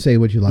 Yeah, just say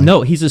what you like.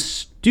 No, he's a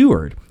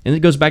steward, and it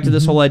goes back to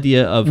this whole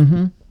idea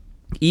of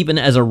even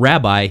as a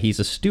rabbi, he's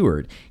a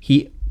steward.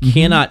 He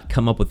cannot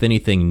come up with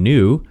anything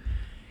new.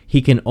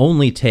 He can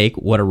only take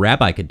what a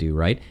rabbi could do,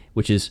 right?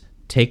 Which is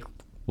take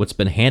what's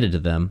been handed to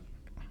them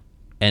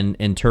and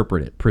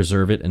interpret it,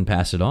 preserve it, and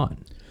pass it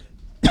on.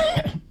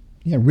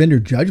 Yeah, render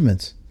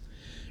judgments.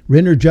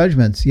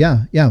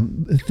 Yeah.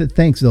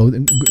 Thanks, though.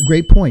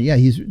 Great point. Yeah,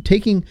 he's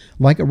taking,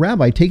 like a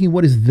rabbi, taking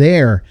what is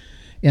there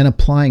and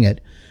applying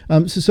it.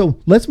 So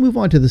let's move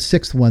on to the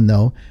sixth one,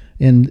 though,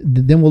 and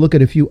then we'll look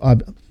at a few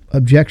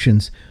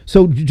objections.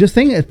 So just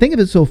think of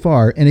it so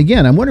far. And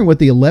again, I'm wondering what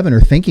the 11 are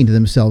thinking to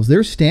themselves.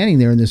 They're standing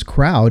there in this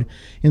crowd,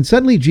 and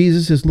suddenly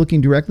Jesus is looking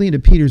directly into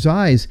Peter's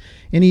eyes,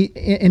 and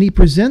he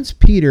presents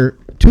Peter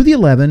to the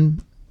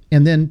 11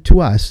 and then to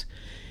us.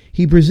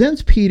 He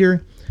presents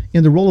Peter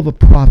in the role of a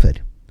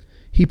prophet.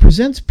 He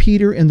presents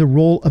Peter in the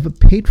role of a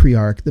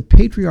patriarch, the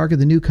patriarch of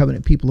the new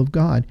covenant people of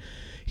God.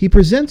 He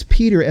presents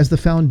Peter as the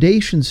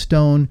foundation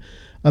stone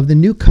of the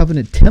new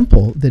covenant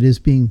temple that is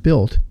being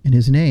built in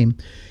his name.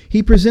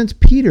 He presents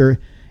Peter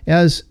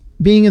as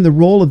being in the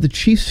role of the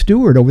chief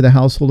steward over the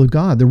household of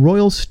God, the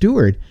royal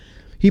steward.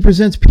 He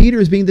presents Peter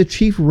as being the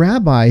chief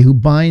rabbi who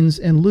binds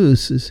and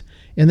looses.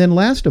 And then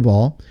last of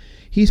all,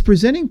 he's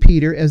presenting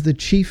Peter as the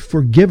chief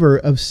forgiver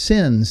of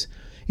sins.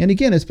 And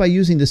again, it's by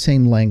using the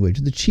same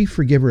language, the chief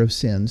forgiver of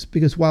sins,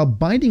 because while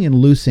binding and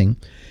loosing,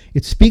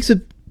 it speaks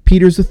of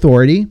Peter's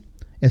authority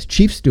as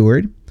chief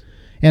steward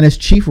and as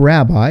chief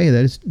rabbi,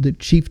 that is the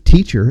chief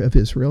teacher of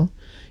Israel.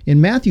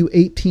 In Matthew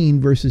 18,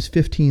 verses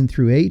 15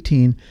 through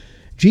 18,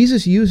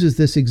 Jesus uses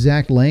this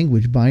exact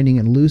language, binding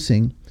and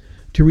loosing,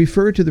 to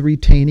refer to the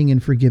retaining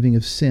and forgiving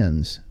of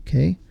sins.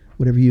 Okay?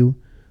 Whatever you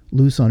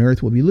loose on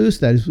earth will be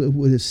loosed. That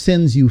is,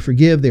 sins you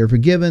forgive, they are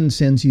forgiven.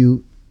 Sins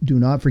you do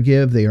not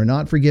forgive, they are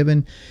not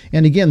forgiven.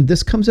 And again,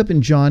 this comes up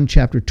in John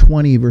chapter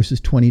 20,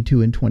 verses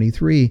 22 and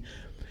 23,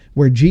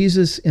 where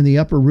Jesus in the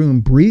upper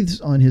room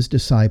breathes on his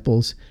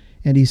disciples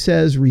and he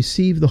says,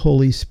 receive the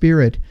Holy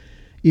Spirit.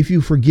 If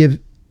you forgive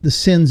the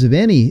sins of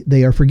any,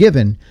 they are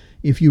forgiven.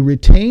 If you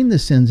retain the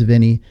sins of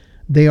any,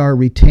 they are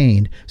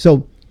retained.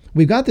 So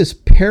we've got this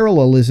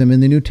parallelism in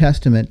the New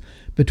Testament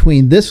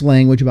between this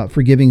language about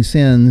forgiving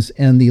sins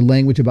and the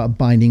language about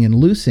binding and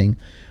loosing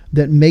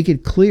that make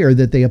it clear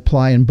that they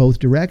apply in both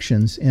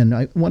directions. And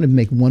I want to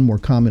make one more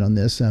comment on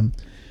this. In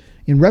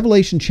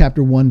Revelation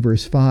chapter 1,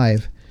 verse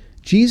 5,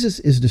 Jesus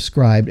is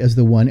described as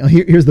the one,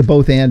 here's the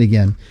both and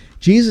again.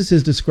 Jesus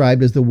is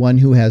described as the one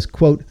who has,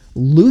 quote,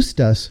 loosed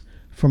us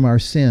from our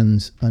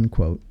sins,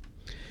 unquote.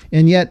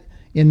 And yet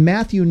in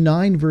Matthew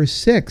 9, verse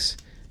 6,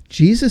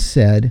 Jesus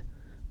said,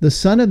 the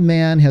Son of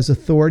Man has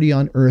authority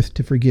on earth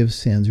to forgive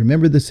sins.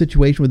 Remember the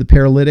situation with the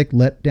paralytic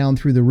let down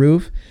through the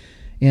roof?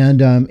 And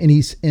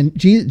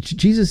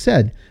Jesus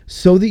said,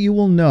 so that you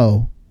will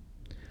know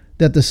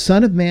that the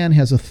Son of Man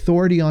has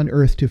authority on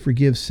earth to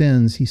forgive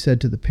sins, he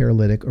said to the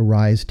paralytic,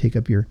 arise, take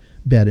up your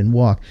bed and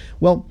walk.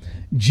 Well,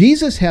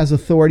 Jesus has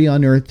authority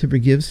on earth to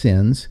forgive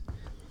sins.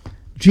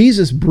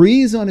 Jesus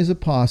breathes on his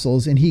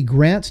apostles and he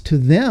grants to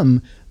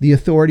them the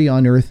authority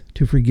on earth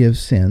to forgive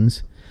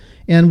sins.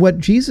 And what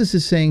Jesus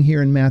is saying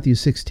here in Matthew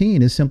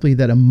 16 is simply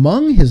that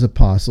among his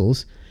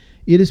apostles,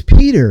 it is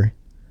Peter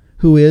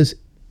who is,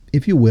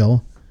 if you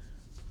will,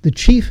 the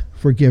chief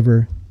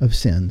forgiver of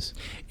sins.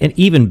 And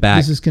even back,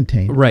 this is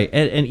contained. Right.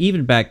 And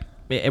even back,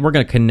 and we're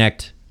going to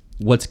connect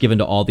what's given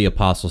to all the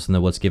apostles and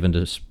then what's given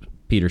to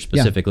Peter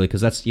specifically,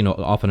 because that's,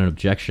 often an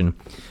objection.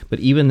 But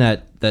even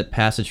that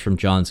passage from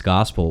John's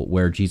gospel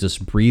where Jesus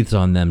breathes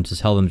on them to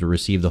tell them to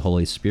receive the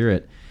Holy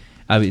Spirit,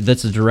 I mean,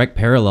 that's a direct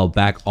parallel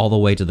back all the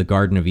way to the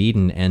Garden of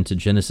Eden and to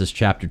Genesis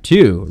chapter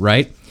 2,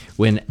 right?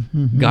 When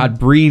God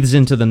breathes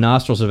into the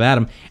nostrils of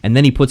Adam and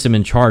then he puts him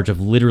in charge of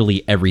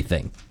literally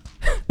everything.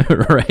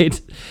 Right?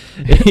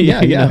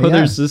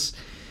 There's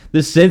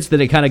this sense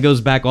that it kind of goes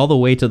back all the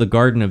way to the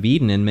Garden of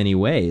Eden in many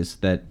ways,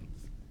 that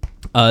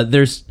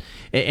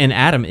and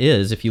Adam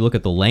is, if you look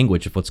at the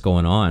language of what's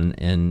going on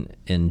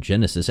in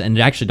Genesis, and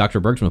actually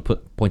Dr. Bergsman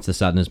points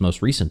this out in his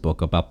most recent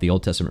book about the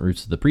Old Testament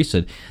roots of the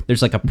priesthood,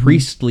 there's like a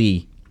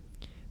priestly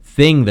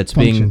thing that's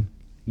function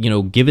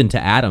being given to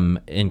Adam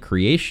in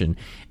creation,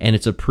 and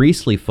it's a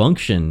priestly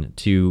function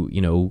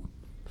to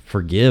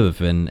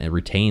forgive and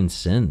retain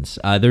sins.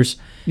 There's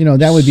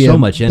that would be so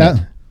much in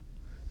it.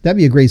 That'd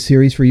be a great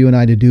series for you and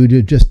I to do,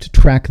 to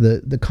track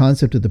the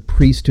concept of the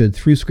priesthood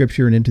through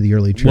Scripture and into the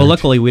early church. Well,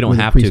 luckily we don't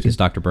have to, because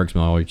Dr.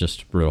 Bergsman always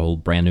just wrote a whole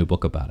brand new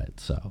book about it.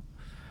 So,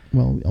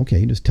 well,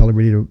 okay, just tell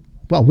everybody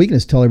we can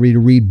just tell everybody to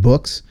read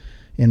books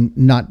and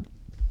not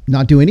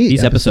do any.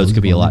 These episodes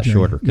could be a lot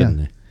shorter, couldn't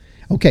they?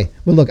 Okay,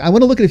 well, look, I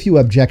want to look at a few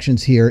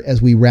objections here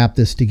as we wrap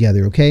this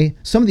together, okay?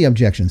 Some of the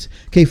objections.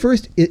 Okay,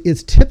 first,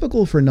 it's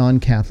typical for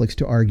non-Catholics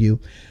to argue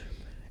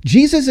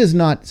Jesus is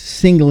not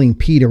singling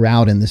Peter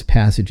out in this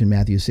passage in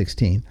Matthew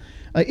 16.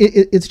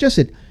 It's just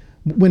that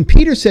when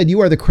Peter said, you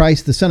are the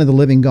Christ, the Son of the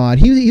living God,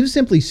 he was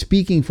simply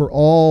speaking for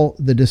all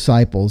the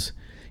disciples.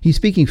 He's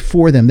speaking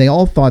for them. They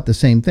all thought the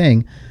same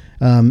thing.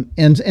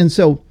 And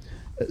so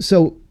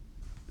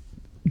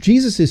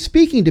Jesus is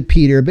speaking to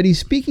Peter, but he's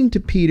speaking to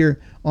Peter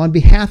on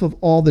behalf of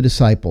all the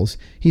disciples.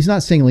 He's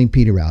not singling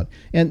Peter out.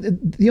 And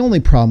the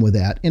only problem with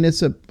that, and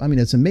it's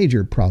a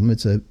major problem,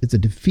 it's a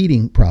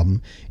defeating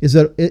problem, is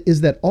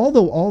that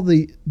although all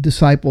the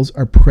disciples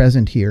are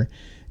present here,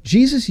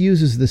 Jesus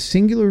uses the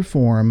singular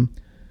form,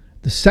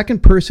 the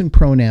second person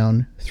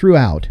pronoun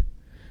throughout.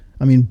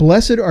 I mean,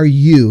 blessed are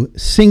you,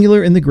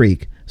 singular in the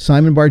Greek,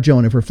 Simon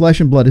Bar-Jonah, for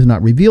flesh and blood has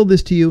not revealed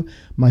this to you,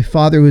 my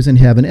Father who is in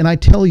heaven. And I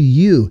tell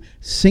you,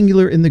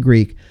 singular in the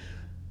Greek,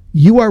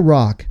 you are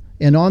rock,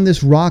 and on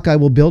this rock I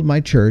will build my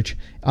church.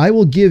 I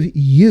will give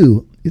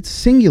you, it's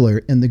singular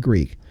in the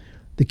Greek,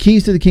 the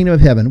keys to the kingdom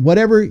of heaven.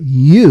 Whatever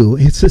you,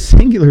 it's a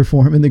singular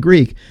form in the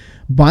Greek,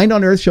 bind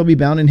on earth shall be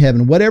bound in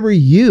heaven. Whatever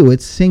you,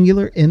 it's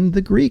singular in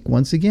the Greek.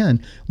 Once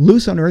again,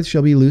 loose on earth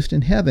shall be loosed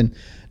in heaven.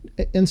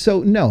 And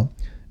so, no,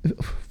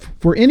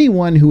 for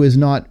anyone who is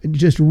not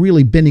just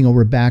really bending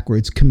over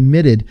backwards,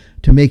 committed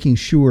to making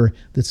sure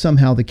that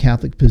somehow the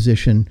Catholic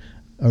position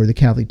or the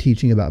Catholic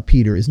teaching about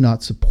Peter is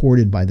not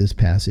supported by this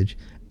passage,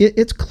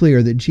 it's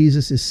clear that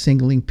Jesus is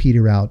singling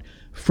Peter out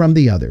from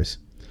the others.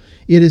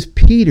 It is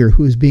Peter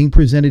who is being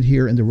presented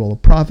here in the role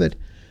of prophet,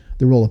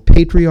 the role of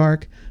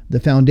patriarch, the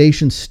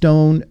foundation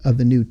stone of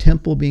the new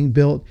temple being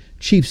built,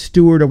 chief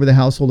steward over the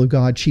household of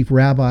God, chief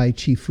rabbi,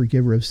 chief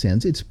forgiver of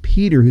sins. It's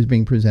Peter who's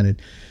being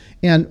presented.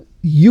 And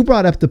you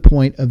brought up the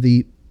point of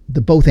the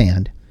both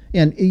and.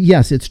 And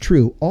yes, it's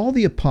true. All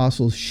the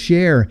apostles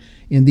share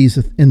in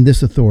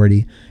this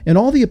authority, and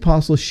all the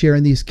apostles share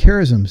in these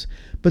charisms.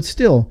 But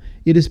still,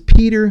 it is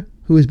Peter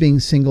who is being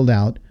singled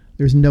out.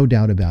 There's no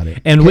doubt about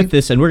it. And with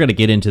this, and we're going to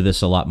get into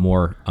this a lot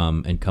more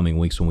in coming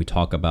weeks when we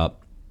talk about,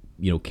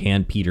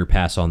 can Peter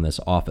pass on this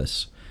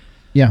office?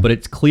 Yeah. But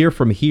it's clear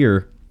from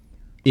here,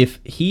 if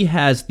he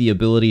has the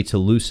ability to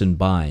loose and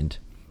bind,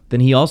 then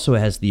he also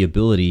has the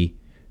ability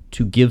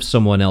to give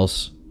someone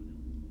else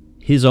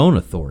his own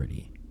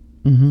authority.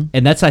 Mm-hmm.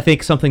 And that's, I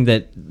think, something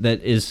that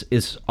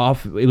is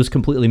off. It was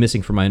completely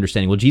missing from my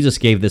understanding. Well, Jesus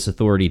gave this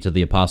authority to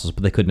the apostles,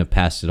 but they couldn't have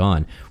passed it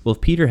on. Well,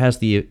 if Peter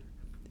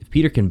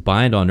can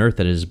bind on earth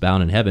that is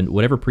bound in heaven,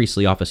 whatever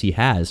priestly office he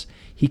has,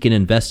 he can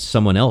invest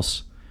someone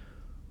else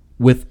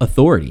with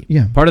authority.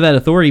 Yeah. Part of that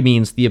authority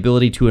means the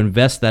ability to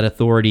invest that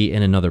authority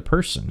in another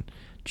person,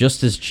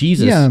 just as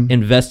Jesus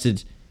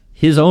invested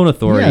his own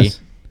authority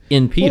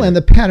in Peter. Well, and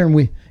the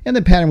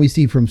pattern we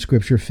see from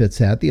Scripture fits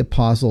that. The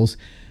apostles,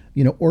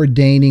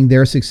 ordaining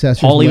their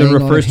successors. Paul even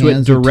refers to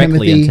it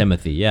directly in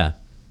Timothy. Yeah.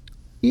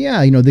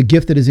 Yeah, the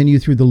gift that is in you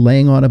through the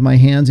laying on of my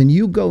hands, and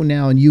you go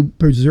now and you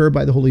preserve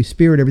by the Holy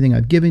Spirit everything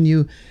I've given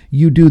you.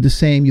 You do the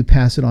same. You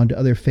pass it on to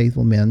other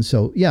faithful men.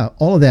 So yeah,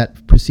 all of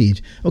that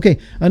proceeds. Okay,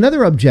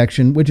 another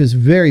objection, which is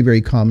very,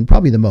 very common,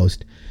 probably the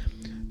most,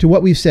 to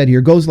what we've said here,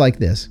 goes like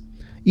this.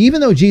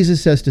 Even though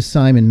Jesus says to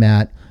Simon,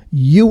 Matt,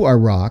 you are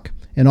rock,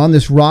 and on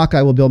this rock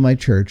I will build my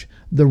church,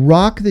 the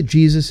rock that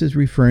Jesus is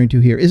referring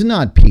to here is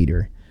not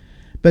Peter,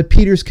 but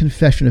Peter's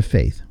confession of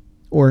faith,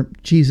 or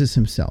Jesus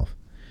himself.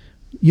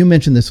 You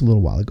mentioned this a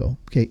little while ago.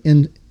 Okay,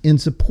 in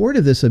support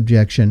of this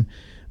objection,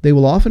 they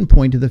will often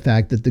point to the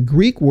fact that the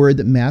Greek word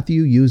that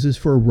Matthew uses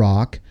for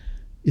rock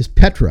is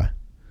Petra.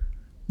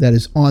 That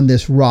is, on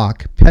this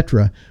rock,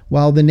 Petra,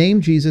 while the name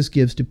Jesus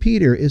gives to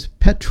Peter is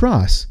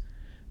Petros.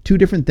 Two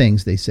different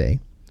things, they say.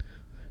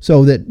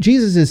 So that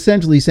Jesus is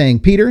essentially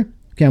saying, Peter,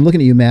 okay, I'm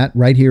looking at you, Matt,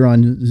 right here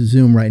on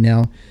Zoom right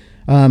now.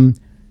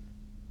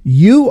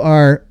 You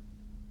are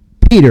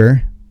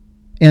Peter,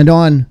 and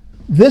on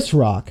this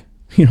rock,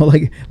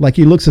 like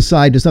he looks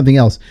aside to something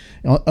else.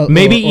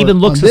 Maybe even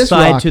looks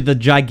aside to the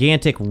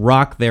gigantic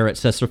rock there at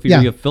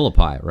Caesarea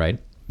Philippi, right?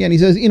 Yeah, and he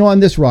says, on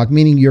this rock,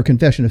 meaning your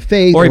confession of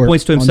faith. Or he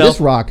points to himself. On this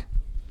rock.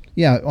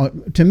 Yeah,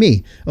 to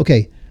me.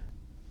 Okay,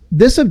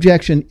 this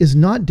objection is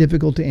not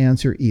difficult to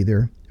answer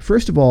either.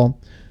 First of all,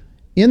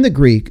 in the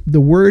Greek, the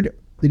word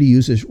that he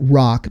uses,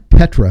 rock,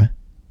 Petra,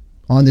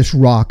 on this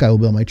rock I will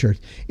build my church.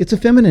 It's a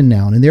feminine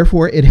noun, and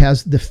therefore it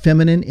has the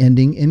feminine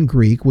ending in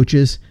Greek, which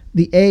is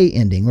the A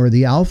ending or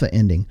the alpha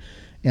ending.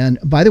 And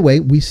by the way,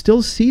 we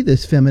still see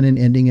this feminine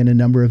ending in a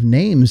number of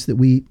names that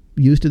we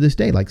use to this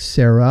day, like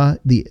Sarah,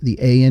 the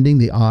A ending,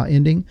 the A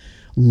ending,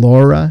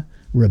 Laura,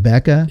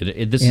 Rebecca,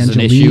 this Angelina. Is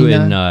an issue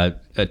in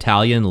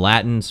Italian,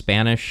 Latin,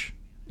 Spanish,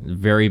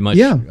 very much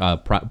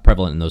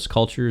prevalent in those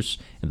cultures,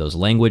 in those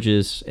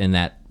languages, in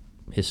that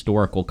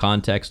historical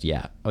context.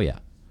 Yeah. Oh, yeah.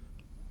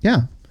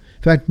 Yeah.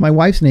 In fact, my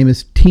wife's name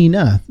is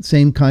Tina,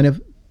 same kind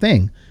of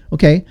thing.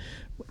 Okay.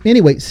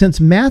 Anyway, since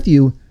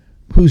Matthew,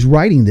 who's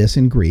writing this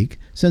in Greek,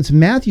 since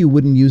Matthew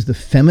wouldn't use the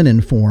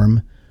feminine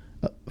form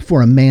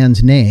for a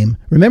man's name,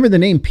 remember the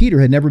name Peter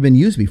had never been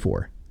used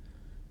before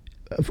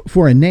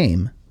for a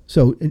name.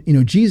 So,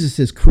 Jesus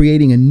is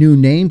creating a new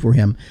name for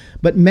him,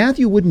 but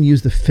Matthew wouldn't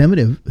use the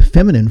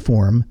feminine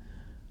form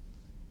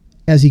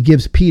as he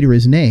gives Peter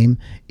his name.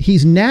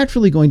 He's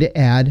naturally going to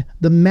add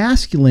the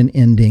masculine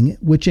ending,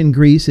 which in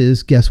Greece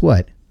is, guess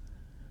what?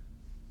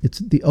 It's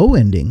the O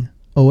ending,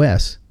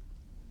 O-S.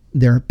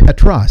 They're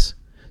Petros.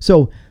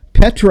 So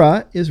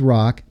Petra is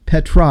rock.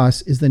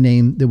 Petros is the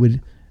name that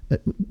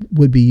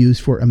would be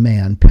used for a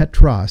man.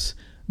 Petros,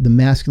 the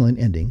masculine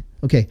ending.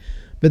 Okay,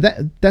 but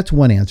that's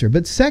one answer.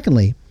 But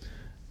secondly,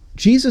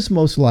 Jesus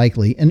most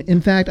likely, and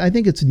in fact, I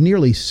think it's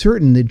nearly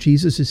certain that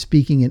Jesus is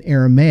speaking in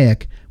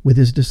Aramaic with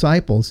his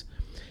disciples.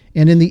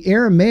 And in the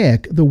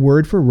Aramaic, the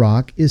word for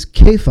rock is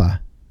Kepha.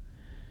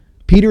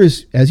 Peter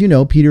is, as you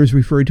know, Peter is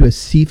referred to as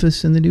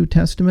Cephas in the New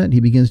Testament. He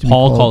begins to be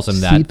called calls him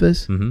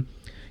Cephas. That.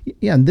 Mm-hmm.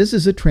 Yeah, and this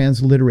is a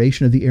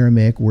transliteration of the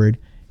Aramaic word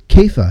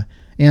Kepha.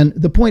 And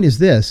the point is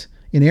this: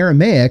 in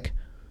Aramaic,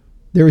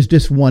 there is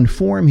just one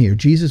form here.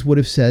 Jesus would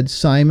have said,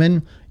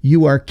 Simon,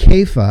 you are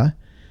Kepha,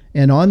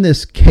 and on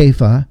this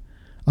Kepha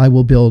I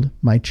will build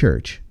my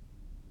church.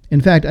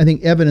 In fact, I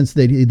think evidence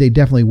that they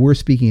definitely were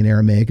speaking in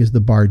Aramaic is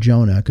the Bar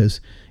Jonah, because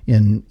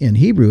in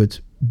Hebrew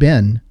it's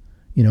Ben,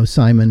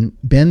 Simon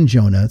Ben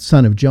Jonah,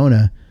 son of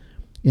Jonah.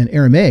 In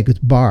Aramaic it's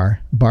Bar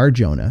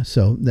Jonah.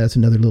 So that's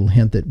another little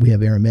hint that we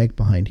have Aramaic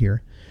behind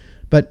here.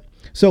 But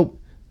so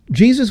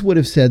Jesus would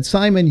have said,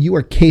 Simon, you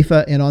are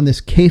Kepha, and on this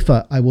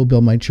Kepha I will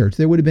build my church.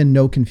 There would have been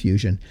no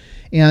confusion.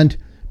 And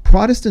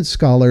Protestant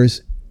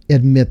scholars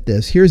admit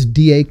this. Here's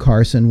D.A.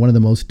 Carson, one of the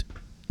most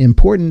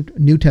important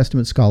New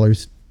Testament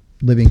scholars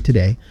living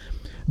today.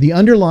 The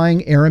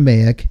underlying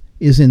Aramaic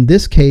is in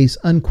this case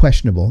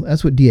unquestionable.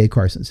 That's what D.A.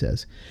 Carson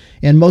says.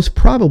 And most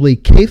probably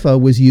Kepha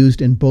was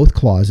used in both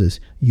clauses.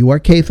 You are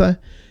Kepha,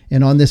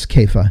 and on this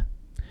Kepha.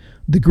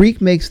 The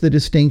Greek makes the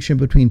distinction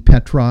between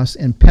Petros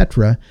and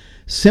Petra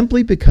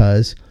simply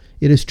because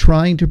it is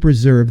trying to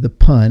preserve the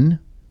pun,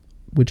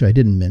 which I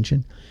didn't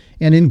mention.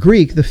 And in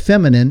Greek, the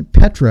feminine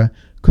Petra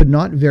could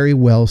not very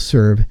well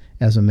serve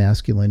as a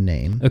masculine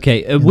name.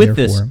 Okay, with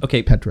this,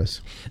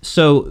 Petros.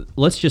 So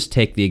let's just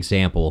take the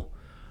example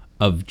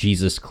of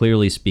Jesus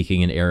clearly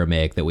speaking in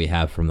Aramaic that we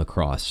have from the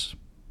cross,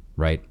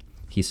 right?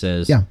 He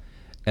says,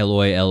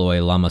 Eloi,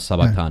 Eloi, lama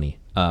sabachthani.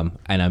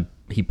 And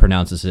he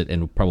pronounces it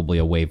in probably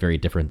a way very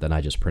different than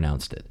I just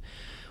pronounced it.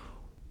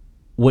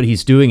 What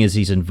he's doing is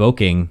he's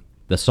invoking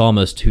the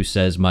psalmist who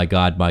says, my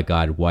God,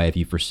 why have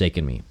you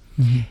forsaken me?"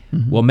 Mm-hmm.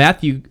 Mm-hmm. Well,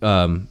 Matthew,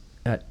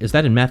 is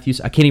that in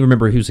Matthew's? I can't even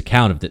remember whose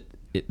account of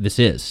this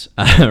is,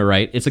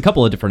 right? It's a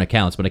couple of different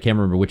accounts, but I can't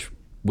remember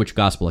which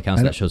gospel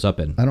accounts that shows up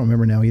in. I don't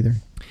remember now either.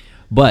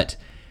 But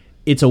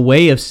it's a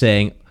way of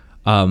saying,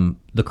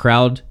 the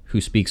crowd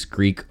who speaks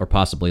Greek or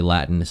possibly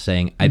Latin is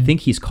saying, I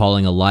think he's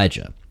calling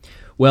Elijah.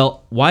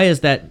 Well, why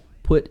is that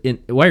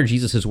why are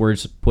Jesus'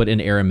 words put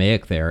in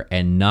Aramaic there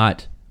and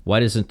not, why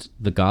doesn't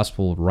the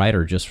gospel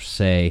writer just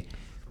say,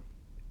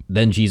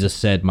 then Jesus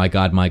said, my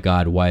God,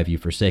 why have you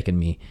forsaken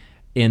me,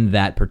 in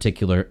that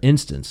particular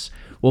instance?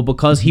 Well,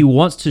 because he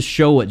wants to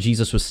show what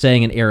Jesus was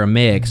saying in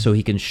Aramaic so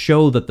he can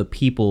show that the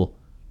people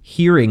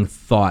hearing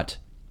thought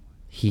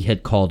he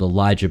had called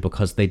Elijah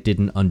because they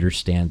didn't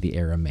understand the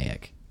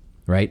Aramaic,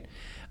 right?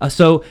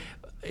 So,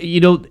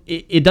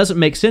 it doesn't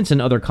make sense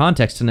in other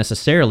contexts to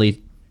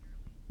necessarily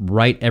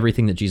write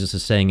everything that Jesus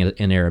is saying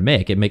in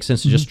Aramaic. It makes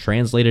sense to just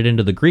translate it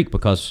into the Greek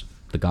because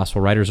the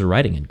gospel writers are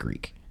writing in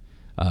Greek.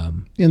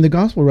 And the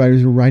gospel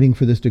writers are writing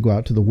for this to go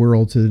out to the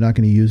world, so they're not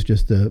going to use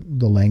just the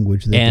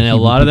language. That and the a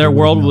Hebrew lot of their people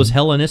world would know. was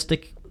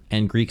Hellenistic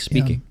and Greek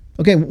speaking.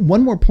 Yeah. Okay,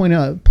 one more point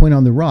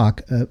on the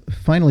rock.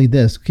 Finally,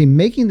 this. Okay,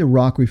 making the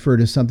rock refer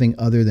to something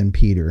other than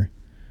Peter.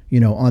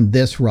 On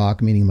this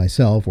rock, meaning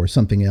myself, or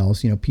something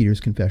else.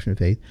 Peter's confession of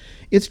faith.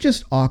 It's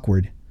just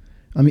awkward.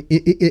 I mean,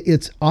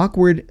 it's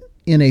awkward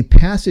in a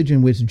passage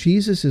in which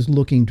Jesus is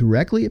looking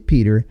directly at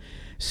Peter,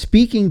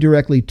 speaking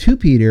directly to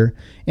Peter,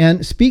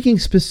 and speaking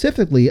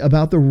specifically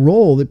about the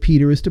role that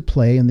Peter is to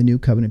play in the new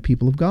covenant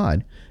people of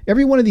God.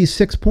 Every one of these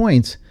 6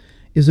 points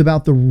is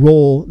about the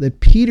role that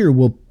Peter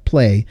will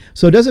play.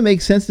 So it doesn't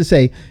make sense to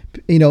say,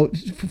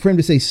 for him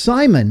to say,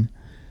 Simon,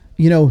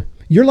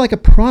 you're like a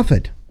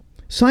prophet.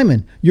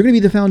 Simon, you're going to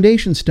be the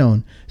foundation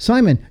stone.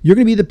 Simon, you're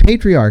going to be the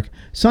patriarch.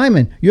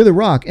 Simon, you're the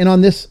rock. And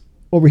on this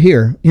over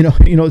here,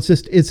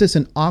 it's just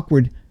an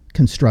awkward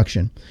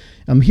construction.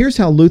 Here's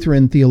how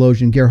Lutheran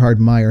theologian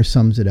Gerhard Meyer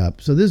sums it up.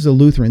 So this is a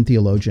Lutheran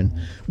theologian.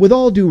 With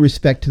all due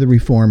respect to the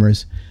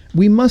reformers,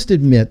 we must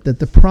admit that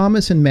the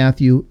promise in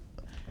Matthew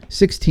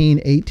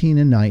 16, 18,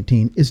 and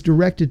 19 is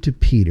directed to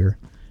Peter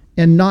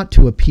and not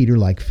to a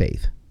Peter-like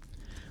faith.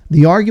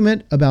 The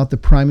argument about the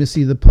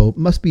primacy of the Pope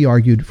must be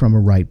argued from a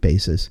right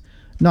basis,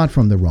 not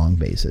from the wrong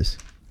basis.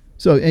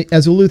 So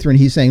as a Lutheran,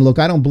 he's saying, look,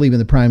 I don't believe in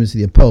the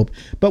primacy of the Pope,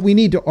 but we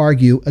need to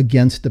argue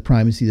against the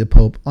primacy of the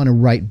Pope on a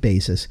right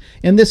basis.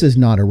 And this is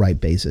not a right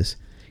basis.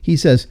 He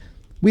says,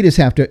 we just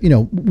have to,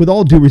 with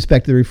all due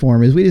respect to the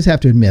reformers, we just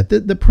have to admit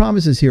that the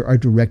promises here are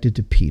directed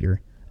to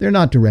Peter. They're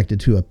not directed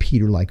to a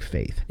Peter-like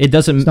faith. It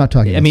doesn't. It's not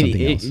talking about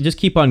something else. Just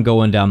keep on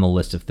going down the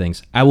list of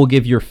things. I will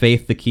give your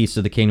faith the keys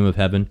to the kingdom of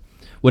heaven.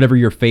 Whatever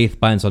your faith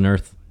binds on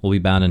earth will be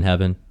bound in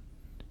heaven.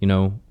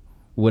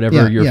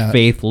 Whatever your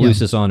faith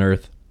looses on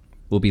earth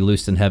will be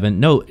loosed in heaven.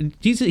 No,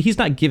 Jesus, he's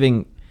not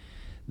giving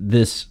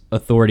this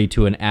authority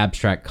to an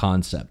abstract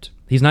concept.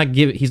 He's not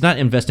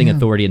investing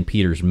authority in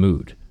Peter's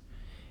mood.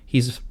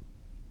 He's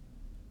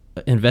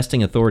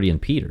investing authority in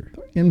Peter.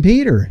 In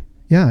Peter.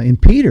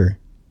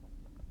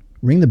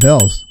 Ring the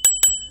bells.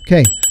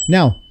 Okay,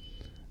 now,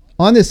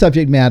 on this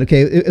subject, Matt,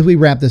 as we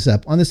wrap this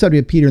up, on the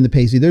subject of Peter and the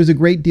papacy, there's a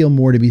great deal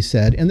more to be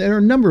said, and there are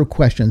a number of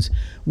questions.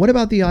 What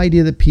about the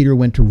idea that Peter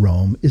went to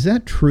Rome? Is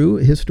that true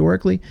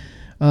historically?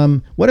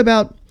 What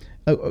about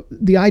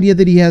the idea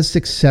that he has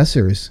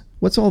successors?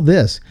 What's all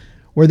this?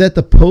 Or that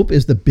the Pope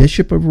is the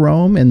Bishop of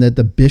Rome and that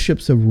the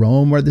bishops of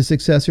Rome are the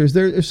successors?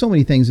 There's so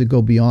many things that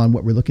go beyond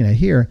what we're looking at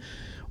here.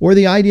 Or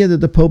the idea that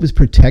the Pope is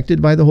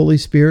protected by the Holy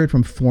Spirit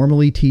from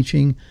formally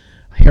teaching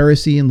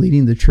heresy and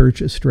leading the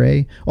church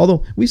astray.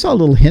 Although we saw a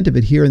little hint of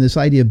it here in this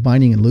idea of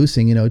binding and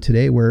loosing,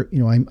 today, where,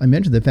 I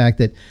mentioned the fact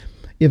that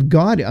if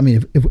God,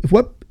 if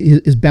what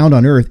is bound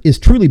on earth is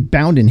truly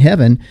bound in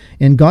heaven,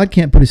 and God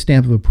can't put a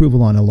stamp of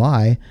approval on a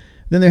lie,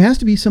 then there has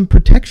to be some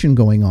protection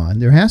going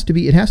on. It has to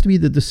be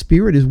that the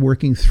Spirit is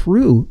working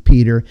through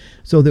Peter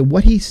so that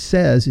what he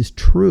says is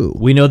true.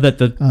 We know that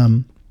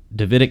the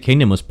Davidic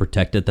kingdom was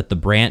protected, that the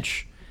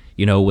branch,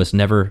 was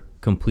never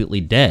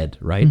completely dead,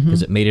 right?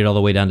 Because it made it all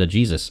the way down to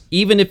Jesus.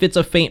 Even if it's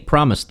a faint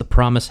promise, the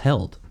promise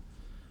held,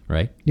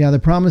 right? Yeah, the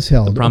promise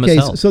held. The promise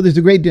held. So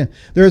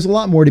there's a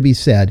lot more to be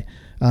said.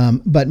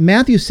 But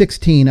Matthew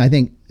 16, I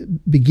think,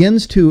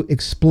 begins to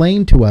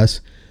explain to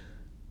us,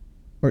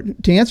 or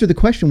to answer the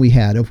question we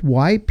had of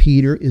why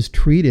Peter is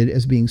treated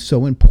as being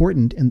so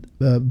important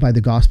by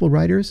the gospel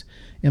writers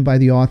and by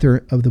the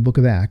author of the book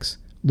of Acts,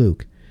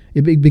 Luke.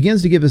 It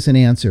begins to give us an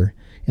answer,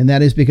 and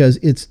that is because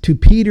it's to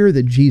Peter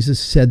that Jesus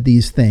said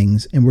these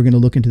things, and we're going to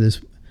look into this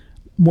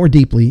more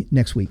deeply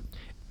next week.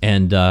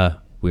 And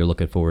we're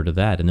looking forward to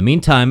that. In the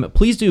meantime,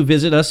 please do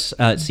visit us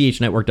at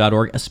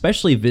chnetwork.org,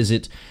 especially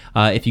visit,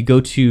 if you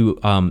go to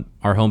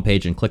our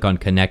homepage and click on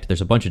Connect,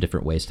 there's a bunch of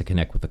different ways to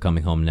connect with the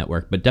Coming Home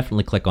Network, but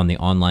definitely click on the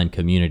online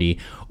community,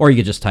 or you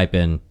could just type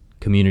in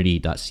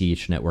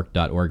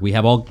community.chnetwork.org. We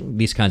have all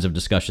these kinds of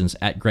discussions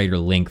at greater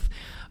length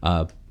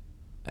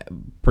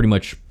pretty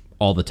much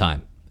all the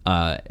time.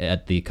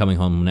 at the Coming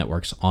Home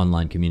Network's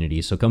online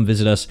community. So come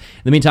visit us.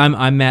 In the meantime,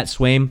 I'm Matt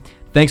Swaim.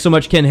 Thanks so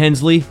much, Ken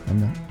Hensley.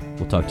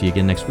 We'll talk to you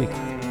again next week.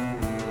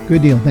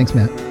 Good deal. Thanks,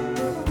 Matt.